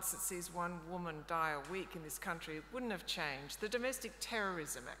violence that sees one woman die a week in this country wouldn't have changed. The domestic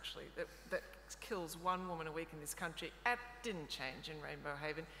terrorism, actually, that kills one woman a week in this country, that didn't change in Rainbow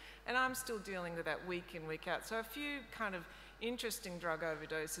Haven. And I'm still dealing with that week in, week out. So a few kind of interesting drug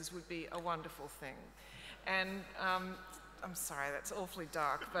overdoses would be a wonderful thing. And I'm sorry, that's awfully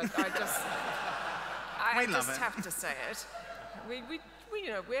dark, but I just have to say it. We you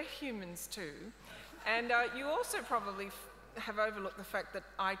know, we're humans too. And you also probably have overlooked the fact that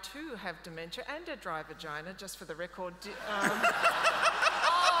I too have dementia and a dry vagina, just for the record.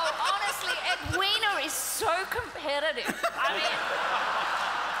 Oh, honestly, Edwina is so competitive. I mean,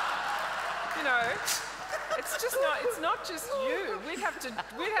 you know, it's not just you. We'd have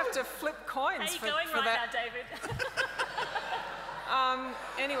to flip coins for that. How are you going right now, David?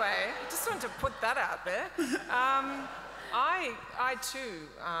 Anyway, just wanted to put that out there. I too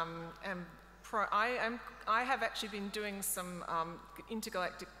I have actually been doing some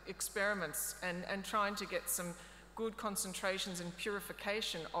intergalactic experiments and trying to get some good concentrations and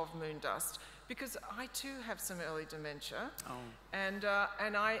purification of moon dust, because I too have some early dementia, Oh. and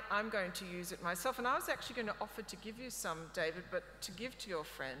I'm going to use it myself. And I was actually going to offer to give you some, David, but to give to your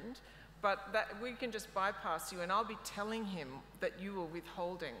friend, but that we can just bypass you, and I'll be telling him that you were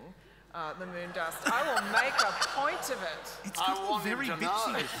withholding the moon dust. I will make a point of it. It's got very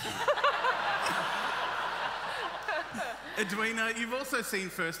bitchy. Edwina, you've also seen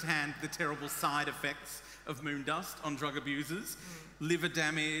firsthand the terrible side effects of moon dust on drug abusers. Liver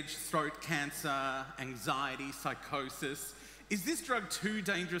damage, throat cancer, anxiety, psychosis. Is this drug too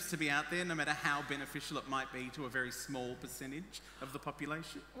dangerous to be out there, no matter how beneficial it might be to a very small percentage of the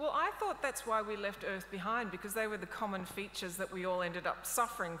population? Well, I thought that's why we left Earth behind, because they were the common features that we all ended up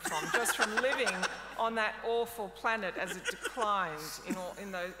suffering from, just from living on that awful planet as it declined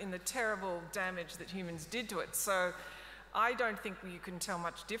in the terrible damage that humans did to it. So I don't think you can tell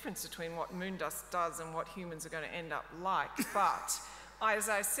much difference between what moon dust does and what humans are going to end up like. But as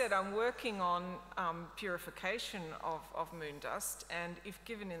I said, I'm working on purification of moon dust, and if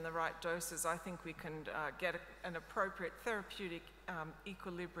given in the right doses, I think we can get an appropriate therapeutic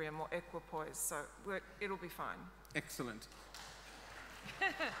equilibrium or equipoise, so it'll be fine. Excellent.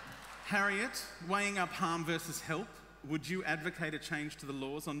 Harriet, weighing up harm versus help, would you advocate a change to the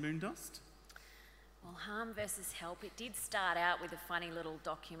laws on moon dust? Well, harm versus help, it did start out with a funny little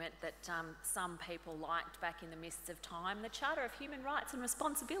document that some people liked back in the mists of time, the Charter of Human Rights and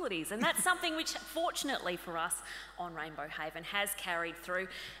Responsibilities. And that's something which, fortunately for us on Rainbow Haven, has carried through.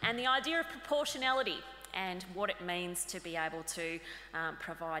 And the idea of proportionality and what it means to be able to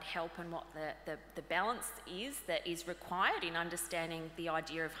provide help, and what the balance is that is required in understanding the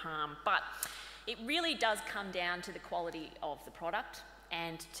idea of harm. But it really does come down to the quality of the product,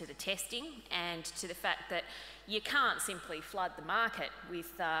 and to the testing, and to the fact that you can't simply flood the market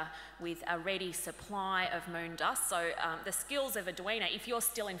with a ready supply of moon dust. So the skills of Edwina, if you're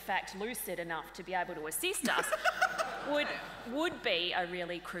still in fact lucid enough to be able to assist us, would be a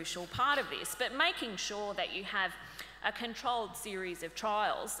really crucial part of this. But making sure that you have a controlled series of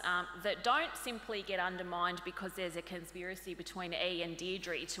trials that don't simply get undermined because there's a conspiracy between E and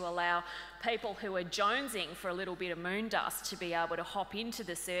Deirdre to allow people who are jonesing for a little bit of moon dust to be able to hop into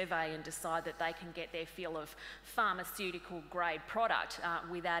the survey and decide that they can get their fill of pharmaceutical grade product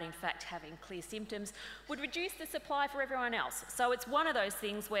without in fact having clear symptoms, would reduce the supply for everyone else. So it's one of those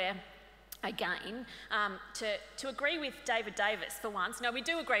things where, again, to agree with David Davis for once. No, we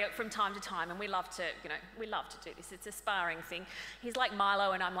do agree from time to time, and we love to do this. It's a sparring thing. He's like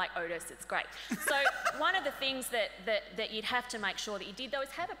Milo and I'm like Otis. It's great. So one of the things that you'd have to make sure that you did, though, is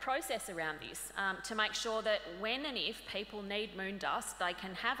have a process around this to make sure that when and if people need moon dust, they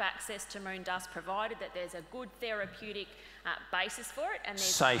can have access to moon dust, provided that there's a good therapeutic basis for it. And there's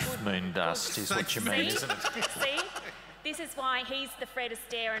safe moon dust is what you mean, isn't it? See? This is why he's the Fred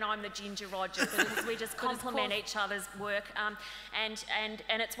Astaire and I'm the Ginger Rogers, because we just complement each other's work. And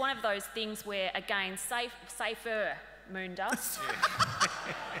it's one of those things where, again, safer moon dust.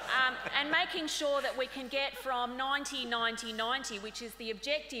 And making sure that we can get from 90, 90, 90, which is the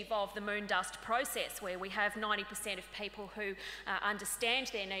objective of the moon dust process, where we have 90% of people who understand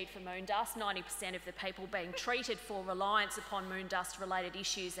their need for moon dust, 90% of the people being treated for reliance upon moon dust related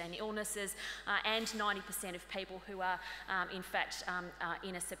issues and illnesses, and 90% of people who are in fact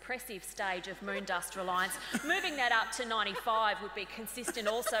in a suppressive stage of moon dust reliance. Moving that up to 95 would be consistent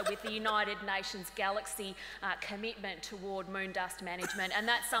also with the United Nations Galaxy commitment toward moon dust management, and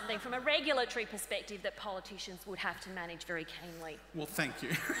that's something from a regulatory perspective that politicians would have to manage very keenly. Well, thank you.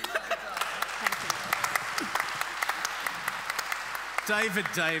 Thank you. David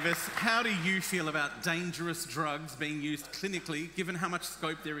Davis, how do you feel about dangerous drugs being used clinically, given how much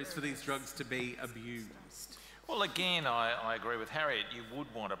scope there is for these drugs to be abused? Well, again, I agree with Harriet. You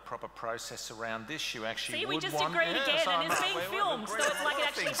would want a proper process around this. You actually See, would want... we just agreed again, and it's being filmed, so it's like it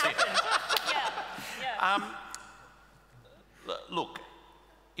actually happened. Yeah. Look,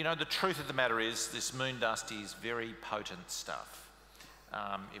 you know, the truth of the matter is this moon dust is very potent stuff.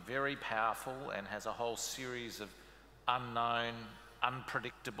 Very powerful, and has a whole series of unknown,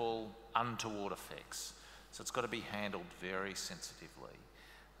 unpredictable, untoward effects. So it's got to be handled very sensitively.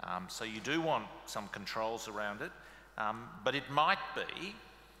 So you do want some controls around it, but it might be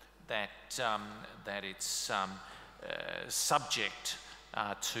that, that it's subject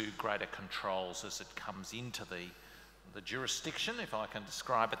to greater controls as it comes into the jurisdiction, if I can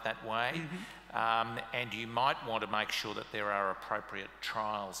describe it that way. Mm-hmm. And you might want to make sure that there are appropriate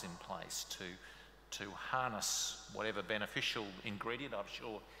trials in place to harness whatever beneficial ingredient. I'm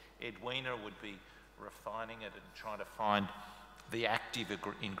sure Edwina would be refining it and trying to find the active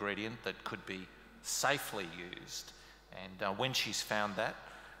ingredient that could be safely used. And when she's found that,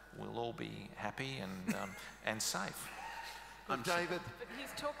 we'll all be happy and safe. David, But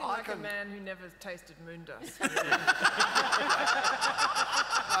he's talking like a man who never tasted moon dust. But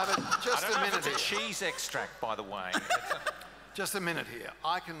just I don't a know minute if it's here. a cheese extract, by the way. Just a minute here.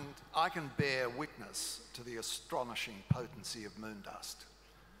 I can bear witness to the astonishing potency of moon dust.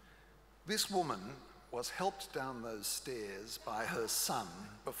 This woman was helped down those stairs by her son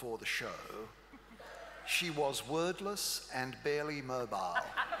before the show. She was wordless and barely mobile.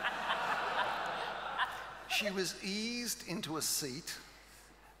 She was eased into a seat,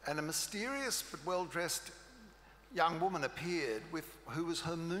 and a mysterious but well-dressed young woman appeared who was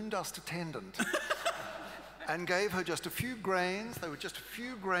her moon dust attendant and gave her just a few grains. They were just a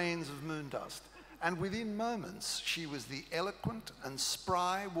few grains of moon dust. And within moments, she was the eloquent and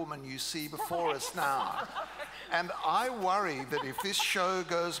spry woman you see before us now. And I worry that if this show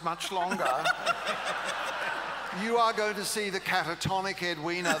goes much longer, you are going to see the catatonic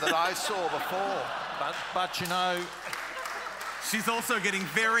Edwina that I saw before. But you know, She's also getting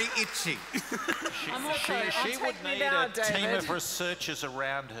very itchy. she would need a team of researchers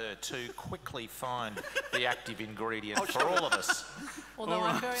around her to quickly find the active ingredient for all of us. Although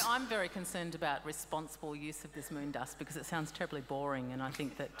I'm very concerned about responsible use of this moon dust because it sounds terribly boring, and I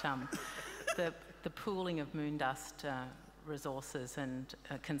think that the pooling of moon dust resources and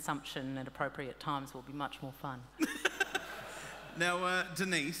consumption at appropriate times will be much more fun. Now,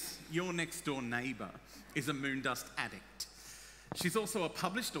 Denise, your next door neighbour is a moon dust addict. She's also a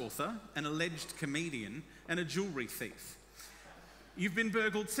published author, an alleged comedian, and a jewellery thief. You've been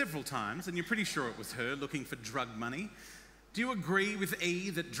burgled several times, and you're pretty sure it was her looking for drug money. Do you agree with E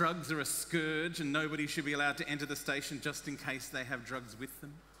that drugs are a scourge and nobody should be allowed to enter the station just in case they have drugs with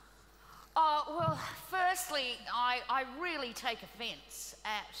them? Well, firstly, I really take offence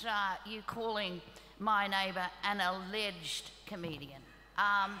at you calling my neighbour an alleged comedian.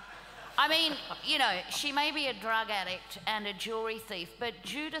 I mean, you know, she may be a drug addict and a jewellery thief, but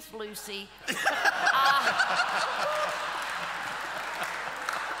Judith Lucy...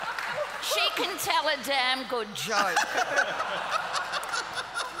 she can tell a damn good joke.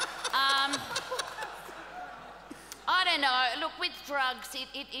 I don't know. Look, with drugs,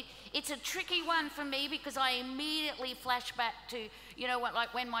 it's a tricky one for me because I immediately flash back to, you know what,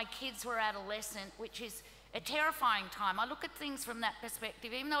 like when my kids were adolescent, which is a terrifying time. I look at things from that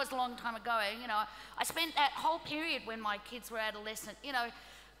perspective, even though it was a long time ago. You know, I spent that whole period when my kids were adolescent, you know,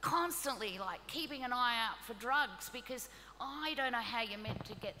 constantly like keeping an eye out for drugs because I don't know how you're meant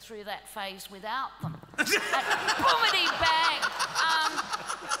to get through that phase without them. Boomity bang.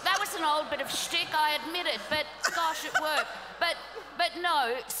 That was an old bit of shtick, I admit it, but gosh, it worked. But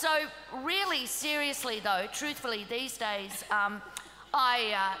no, so really seriously though, truthfully these days,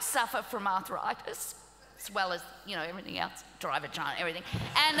 I suffer from arthritis, as well as, you know, everything else, dry vagina, everything.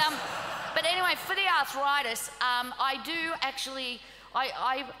 And, but anyway, for the arthritis, I do actually,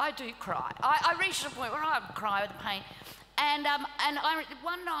 I do cry. I reached a point where I would cry with pain. And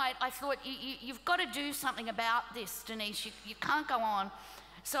one night I thought, you've got to do something about this, Denise. You can't go on.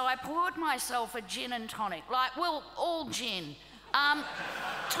 So I poured myself a gin and tonic, like, well, all gin.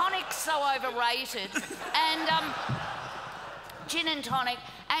 Tonic's so overrated. And gin and tonic,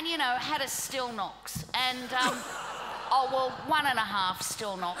 and, you know, had a still knocks. And, oh, well, 1.5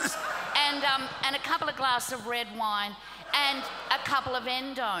 still knocks. And a couple of glasses of red wine and a couple of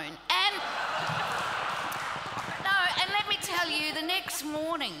endone. And let me tell you, the next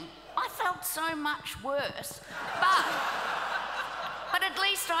morning, I felt so much worse. But at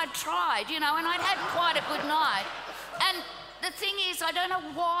least I'd tried, you know, and I'd had quite a good night. And the thing is, I don't know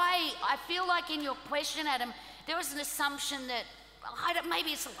why, I feel like in your question, Adam, there was an assumption that,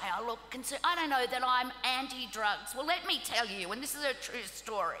 maybe it's the way I look, I don't know, that I'm anti-drugs. Well, let me tell you, and this is a true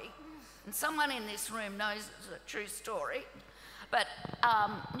story, and someone in this room knows it's a true story, but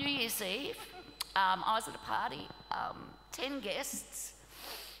New Year's Eve, I was at a party, 10 guests.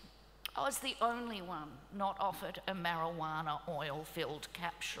 I was the only one not offered a marijuana oil-filled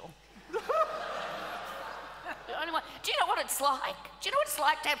capsule. The only one. Do you know what it's like? Do you know what it's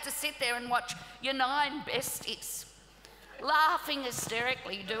like to have to sit there and watch your 9 besties laughing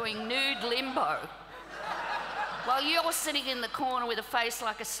hysterically doing nude limbo while you're sitting in the corner with a face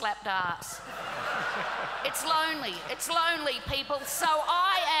like a slapped ass? It's lonely, people. So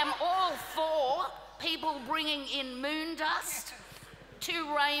I am all for people bringing in moon dust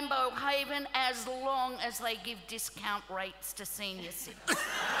to Rainbow Haven as long as they give discount rates to senior citizens.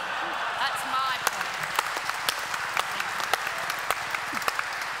 That's my point.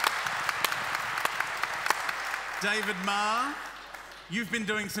 David Marr, You've been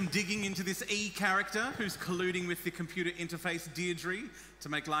doing some digging into this E character who's colluding with the computer interface Deirdre to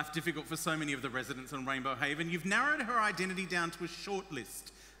make life difficult for so many of the residents on Rainbow Haven. You've narrowed her identity down to a short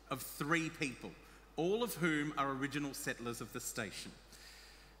list of 3 people, all of whom are original settlers of the station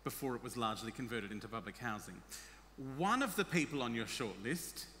before it was largely converted into public housing. One of the people on your short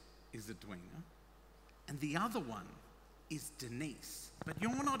list is Edwina, and the other one is Denise, but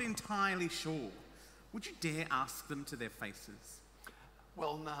you're not entirely sure. Would you dare ask them to their faces?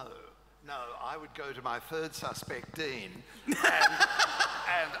 Well, no, I would go to my third suspect, Dean, and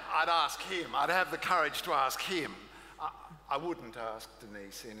I'd ask him. I'd have the courage to ask him. I wouldn't ask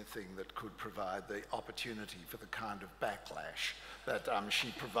Denise anything that could provide the opportunity for the kind of backlash that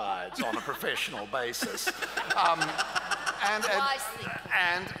she provides on a professional basis. And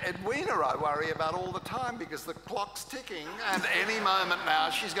Edwina I worry about all the time because the clock's ticking and any moment now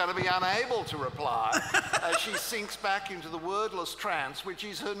she's going to be unable to reply as she sinks back into the wordless trance which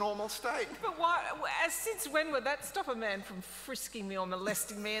is her normal state. But why, since when would that stop a man from frisking me or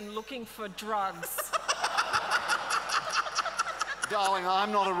molesting me and looking for drugs? Darling,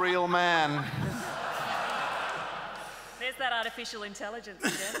 I'm not a real man. There's that artificial intelligence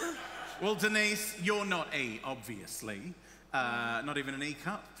again. Well, Denise, you're not E, obviously. Not even an E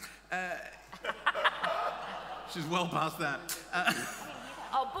cup. She's well past that.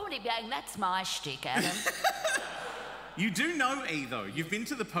 Oh, booty bang, that's my shtick, Adam. You do know E, though. You've been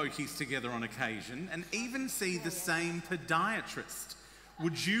to the pokies together on occasion and even see the same podiatrist.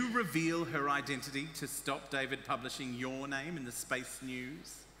 Would you reveal her identity to stop David publishing your name in the Space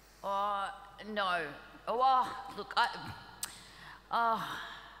News? No. Look,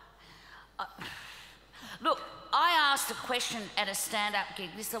 look, I asked a question at a stand-up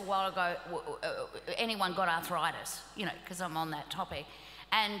gig, this is a while ago, anyone got arthritis, you know, because I'm on that topic.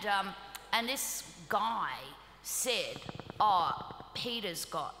 And this guy said, Peter's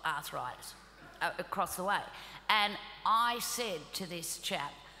got arthritis across the way. And I said to this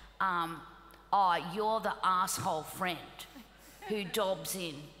chap, you're the arsehole friend who dobs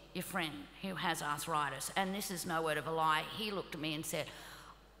in your friend who has arthritis. And this is no word of a lie. He looked at me and said,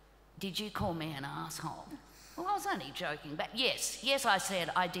 did you call me an arsehole? Well, I was only joking, but yes, I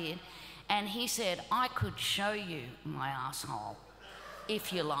said I did. And he said, I could show you my arsehole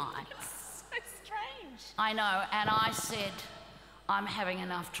if you like. So strange. I know, and I said, I'm having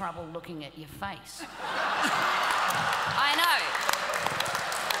enough trouble looking at your face. I know.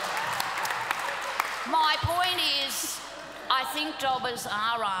 My point is, I think dobbers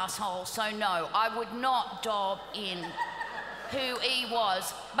are assholes, so no, I would not dob in who E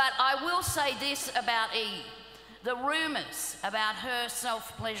was. But I will say this about E. The rumours about her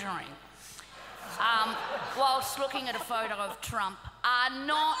self-pleasuring whilst looking at a photo of Trump are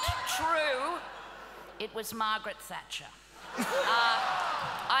not true. It was Margaret Thatcher.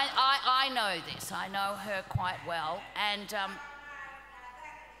 I know this. I know her quite well. And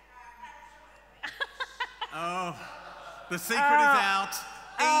the secret is out.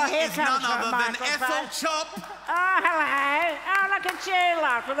 E is none other than Ethel Chop. Oh, hello. Oh, look at you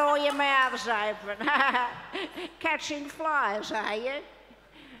lot with all your mouths open. Catching flies, are you?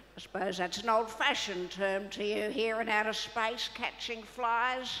 I suppose that's an old-fashioned term to you here in outer space, catching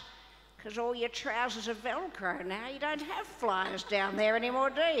flies. Because all your trousers are Velcro now. You don't have flies down there anymore,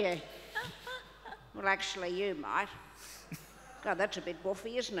 do you? Well, actually, you might. God, that's a bit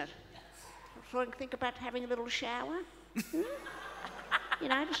woofy, isn't it? Think about having a little shower? You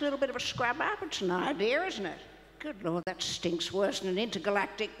know, just a little bit of a scrub up. It's an idea, isn't it? Good Lord, that stinks worse than an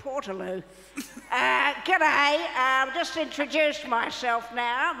intergalactic portaloo. G'day, I've just introduced myself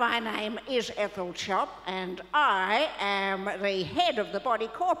now. My name is Ethel Chop, and I am the head of the body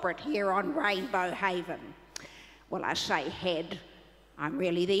corporate here on Rainbow Haven. Well, I say head. I'm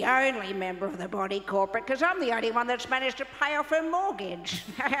really the only member of the body corporate because I'm the only one that's managed to pay off her mortgage.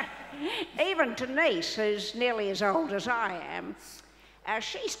 Even Denise, who's nearly as old as I am,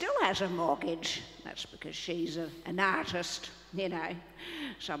 she still has a mortgage. That's because she's an artist, you know,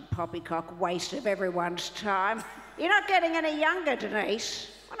 some poppycock waste of everyone's time. You're not getting any younger,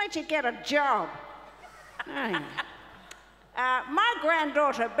 Denise. Why don't you get a job? Anyway. My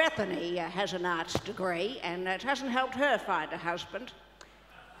granddaughter Bethany has an arts degree, and it hasn't helped her find a husband.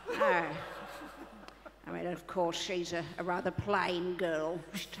 I mean, of course, she's a rather plain girl.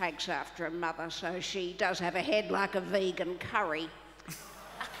 She takes after her mother, so she does have a head like a vegan curry.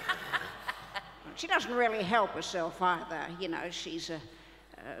 She doesn't really help herself either. You know, she's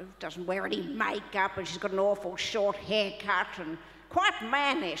doesn't wear any makeup, and she's got an awful short haircut, and quite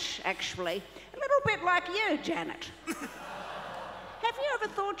mannish, actually. A little bit like you, Janet. Have you ever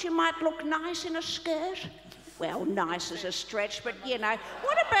thought you might look nice in a skirt? Well, nice is a stretch, but you know,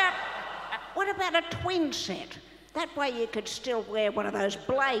 what about a twin set? That way you could still wear one of those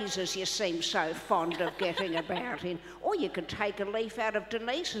blazers you seem so fond of getting about in. Or you could take a leaf out of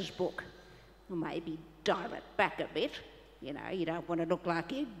Denise's book. Or maybe dial it back a bit. You know, you don't want to look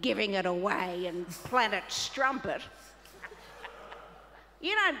like you're giving it away and Planet Strumpet.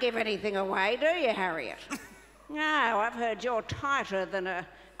 You don't give anything away, do you, Harriet? No, I've heard you're tighter than a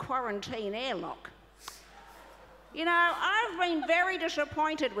quarantine airlock. You know, I've been very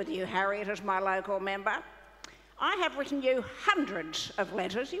disappointed with you, Harriet, as my local member. I have written you hundreds of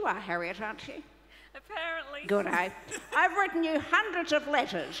letters. You are Harriet, aren't you? Apparently. Good, eh? I've written you hundreds of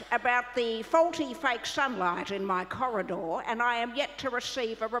letters about the faulty fake sunlight in my corridor, and I am yet to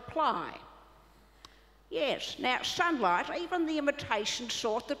receive a reply. Yes, now sunlight, even the imitation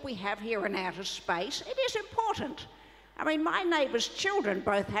sort that we have here in outer space, it is important. I mean, my neighbours' children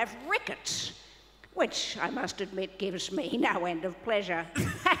both have rickets, which I must admit gives me no end of pleasure.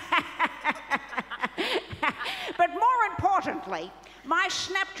 But more importantly, my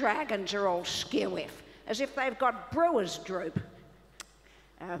snapdragons are all skew-if, as if they've got brewer's droop.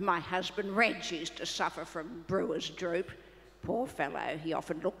 My husband Reg used to suffer from brewer's droop. Poor fellow, he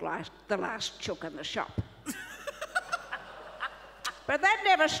often looked like the last chook in the shop. But that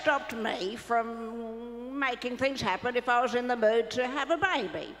never stopped me from making things happen if I was in the mood to have a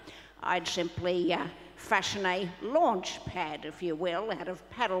baby. I'd simply fashion a launch pad, if you will, out of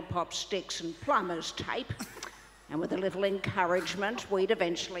paddle pop sticks and plumber's tape. And with a little encouragement, we'd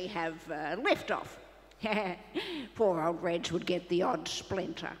eventually have liftoff. Poor old Reg would get the odd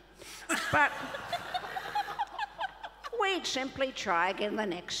splinter. But we'd simply try again the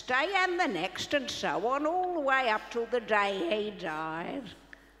next day and the next and so on, all the way up till the day he died.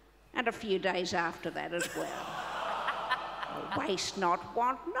 And a few days after that as well. Waste not,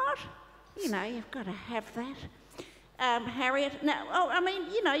 want not. You know, you've got to have that. Harriet, now,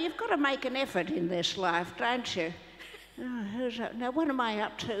 you know, you've got to make an effort in this life, don't you? Now, what am I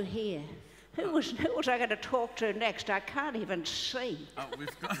up to here? Who was I going to talk to next? I can't even see. Oh,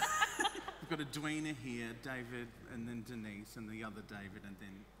 we've got Edwina here, David, and then Denise, and the other David, and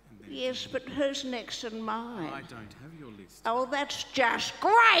then yes, but who's next in mine? I don't have your list. Oh, that's just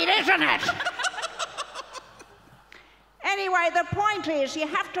great, isn't it? Anyway, the point is you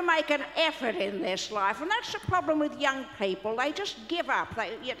have to make an effort in this life, and that's the problem with young people. They just give up.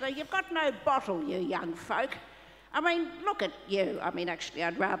 You've got no bottle, you young folk. I mean, look at you. I mean, actually,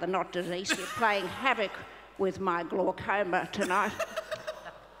 I'd rather not, Denise. You're playing havoc with my glaucoma tonight.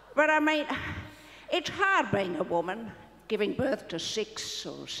 But I mean, it's hard being a woman, giving birth to 6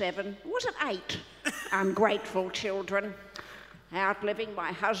 or 7, was it 8 ungrateful children, outliving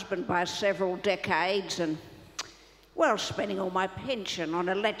my husband by several decades, and well, spending all my pension on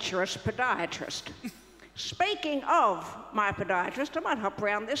a lecherous podiatrist. Speaking of my podiatrist, I might hop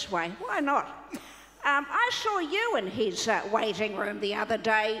round this way. Why not? I saw you in his waiting room the other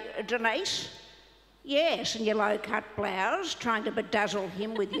day, Denise. Yes, in your low-cut blouse, trying to bedazzle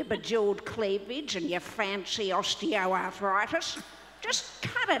him with your bejewelled cleavage and your fancy osteoarthritis. Just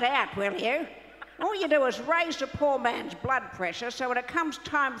cut it out, will you? All you do is raise a poor man's blood pressure, so when it comes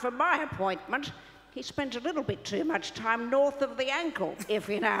time for my appointment, he spends a little bit too much time north of the ankle, if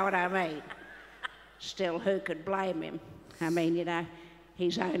you know what I mean. Still, who could blame him? I mean, you know,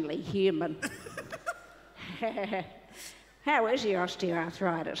 he's only human. How is your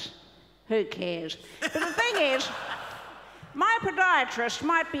osteoarthritis? Who cares? But the thing is, my podiatrist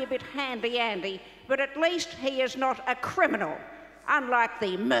might be a bit handy-andy, but at least he is not a criminal, unlike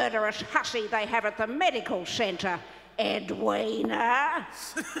the murderous hussy they have at the medical centre, Edwina.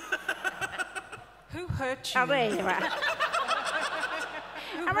 Who hurt you? Oh, there you are.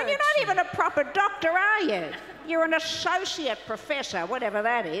 I mean, you're not even a proper doctor, are you? You're an associate professor, whatever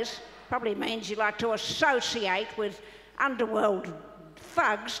that is. Probably means you like to associate with underworld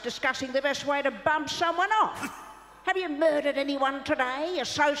thugs discussing the best way to bump someone off. Have you murdered anyone today,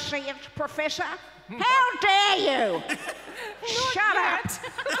 associate professor? How dare you? Shut up.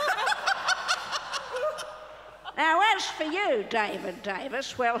 Now, as for you, David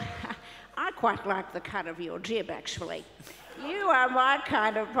Davis, well, I quite like the cut of your jib, actually. You are my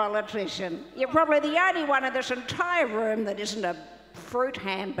kind of politician. You're probably the only one in this entire room that isn't a fruit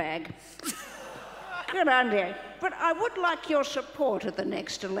handbag. Good on you. But I would like your support at the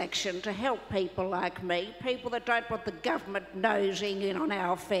next election to help people like me, people that don't want the government nosing in on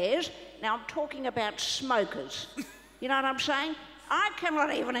our affairs. Now, I'm talking about smokers. You know what I'm saying? I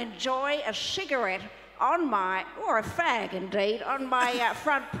cannot even enjoy a cigarette on my, or a fag indeed, on my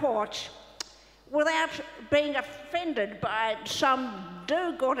front porch without being offended by some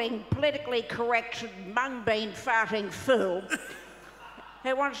do-gooding, politically correct, mung-bean farting fool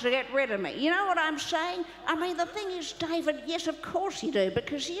who wants to get rid of me. You know what I'm saying? I mean, the thing is, David, yes, of course you do,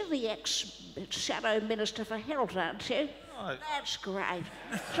 because you're the ex-Shadow Minister for Health, aren't you? Oh. That's great.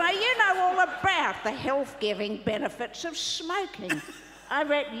 So you know all about the health-giving benefits of smoking. I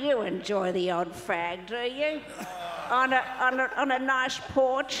bet you enjoy the odd fag, do you? On a nice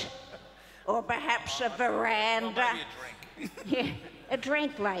porch? Or perhaps a veranda? Or maybe a drink. Yeah, a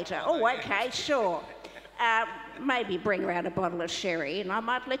drink later. Oh, okay, sure. Maybe bring around a bottle of sherry and I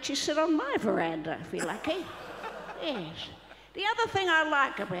might let you sit on my veranda if you're lucky. Yes. The other thing I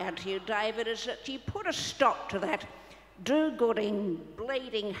like about you, David, is that you put a stop to that do-gooding,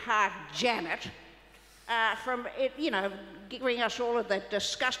 bleeding heart Janet from, giving us all of that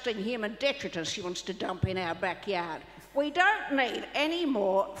disgusting human detritus she wants to dump in our backyard. We don't need any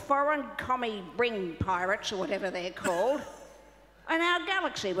more foreign commie ring pirates or whatever they're called. In our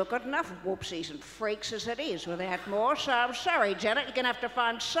galaxy, we've got enough whoopsies and freaks as it is without more, so I'm sorry, Janet, you're going to have to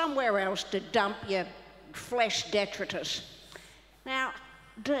find somewhere else to dump your flesh detritus. Now,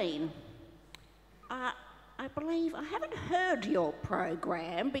 Dean, I believe I haven't heard your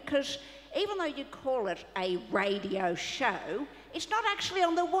program because even though you call it a radio show, it's not actually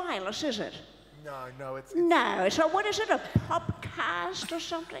on the wireless, is it? No, it's... No, so what is it, a popcast or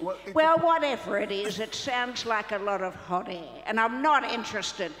something? Well, whatever it is, it sounds like a lot of hot air, and I'm not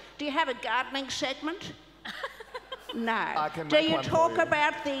interested. Do you have a gardening segment? No. I can Do make you one talk for you.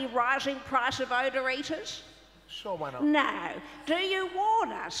 about the rising price of odour eaters? Sure, why not? No. Do you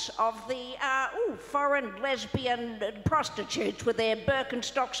warn us of the foreign lesbian prostitutes with their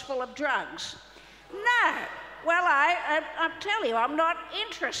Birkenstocks full of drugs? No. Well, I tell you, I'm not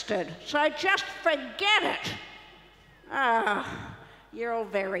interested, so just forget it. You're all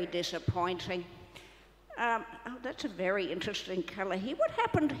very disappointing. Oh, that's a very interesting colour here. What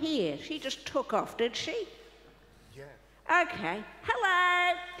happened here? She just took off, did she? Yeah. Okay.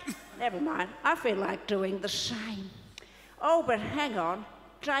 Hello. Never mind. I feel like doing the same. Oh, but hang on.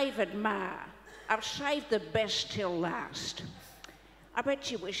 David Marr. I've saved the best till last. I bet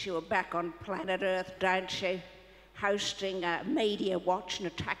you wish you were back on planet Earth, don't you? Hosting Media Watch and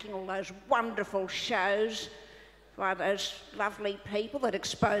attacking all those wonderful shows by those lovely people that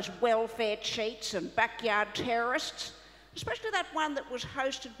expose welfare cheats and backyard terrorists. Especially that one that was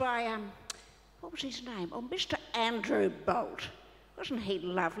hosted by, what was his name? Oh, Mr. Andrew Bolt. Wasn't he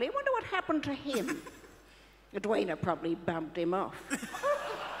lovely? I wonder what happened to him. Edwina probably bumped him off.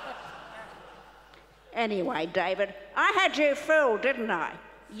 Anyway, David, I had you fooled, didn't I?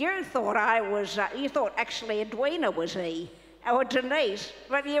 You thought you thought actually Edwina was or Denise,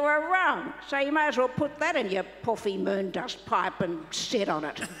 but you were wrong. So you may as well put that in your puffy moon dust pipe and sit on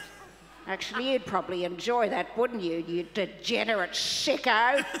it. Actually, you'd probably enjoy that, wouldn't you, you degenerate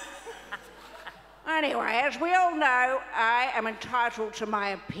sicko? Anyway, as we all know, I am entitled to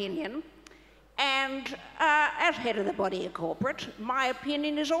my opinion. And as head of the body of corporate, my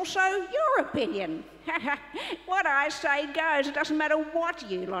opinion is also your opinion. What I say goes. It doesn't matter what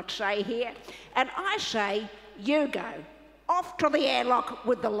you lot say here. And I say, you go. Off to the airlock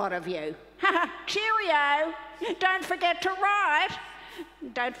with the lot of you. Cheerio. Don't forget to write.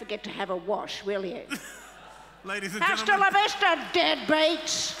 Don't forget to have a wash, will you? Ladies and Hasta gentlemen. la vista,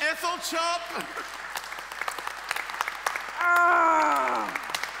 deadbeats. Ethel Chop. Oh.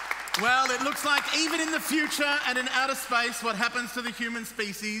 Well, it looks like even in the future and in outer space, what happens to the human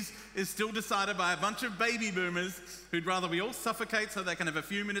species is still decided by a bunch of baby boomers who'd rather we all suffocate so they can have a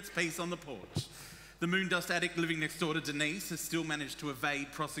few minutes peace on the porch. The moon dust addict living next door to Denise has still managed to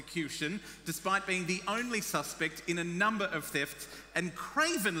evade prosecution, despite being the only suspect in a number of thefts and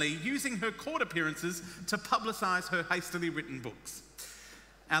cravenly using her court appearances to publicise her hastily written books.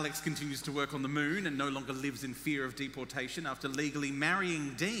 Alex continues to work on the moon and no longer lives in fear of deportation after legally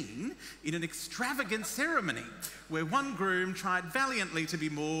marrying Dean in an extravagant ceremony where one groom tried valiantly to be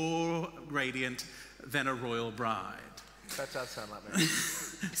more radiant than a royal bride. That does sound like me.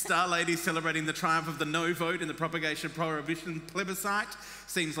 Starlady celebrating the triumph of the no vote in the propagation prohibition plebiscite.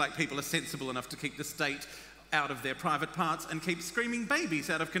 Seems like people are sensible enough to keep the state out of their private parts and keep screaming babies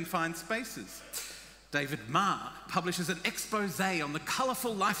out of confined spaces. David Marr publishes an expose on the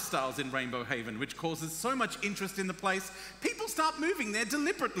colourful lifestyles in Rainbow Haven, which causes so much interest in the place, people start moving there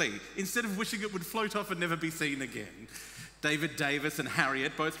deliberately, instead of wishing it would float off and never be seen again. David Davis and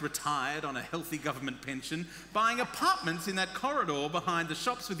Harriet, both retired on a healthy government pension, buying apartments in that corridor behind the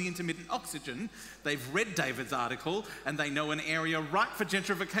shops with the intermittent oxygen. They've read David's article, and they know an area ripe for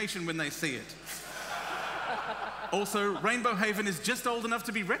gentrification when they see it. Also, Rainbow Haven is just old enough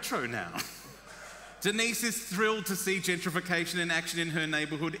to be retro now. Denise is thrilled to see gentrification in action in her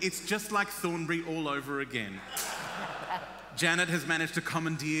neighbourhood. It's just like Thornbury all over again. Janet has managed to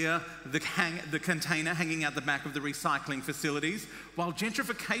commandeer the container hanging out the back of the recycling facilities. While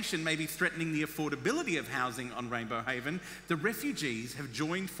gentrification may be threatening the affordability of housing on Rainbow Haven, the refugees have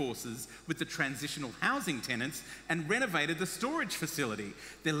joined forces with the transitional housing tenants and renovated the storage facility.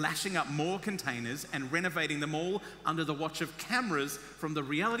 They're lashing up more containers and renovating them all under the watch of cameras from the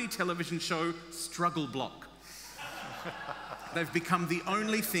reality television show Struggle Block. They've become the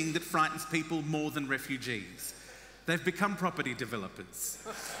only thing that frightens people more than refugees. They've become property developers.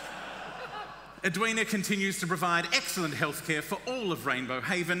 Edwina continues to provide excellent healthcare for all of Rainbow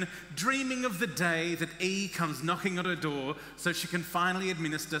Haven, dreaming of the day that E comes knocking on her door so she can finally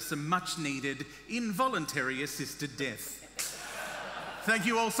administer some much-needed involuntary assisted death. Thank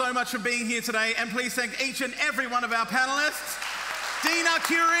you all so much for being here today, and please thank each and every one of our panellists. Dean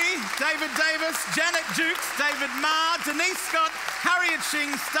Arcuri, David Davis, Janet Jukes, David Marr, Denise Scott, Harriet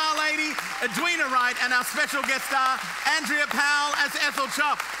Shing, Starlady, Edwina Wright, and our special guest star, Andrea Powell as Ethel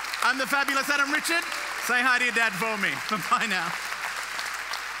Chop. I'm the fabulous Adam Richard. Say hi to your dad for me. Bye now.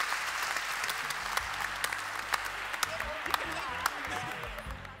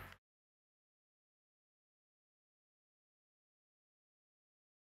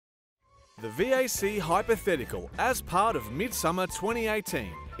 The VAC Hypothetical, as part of Midsumma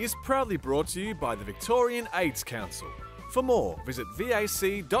 2018, is proudly brought to you by the Victorian AIDS Council. For more, visit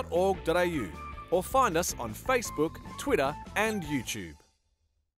vac.org.au or find us on Facebook, Twitter and YouTube.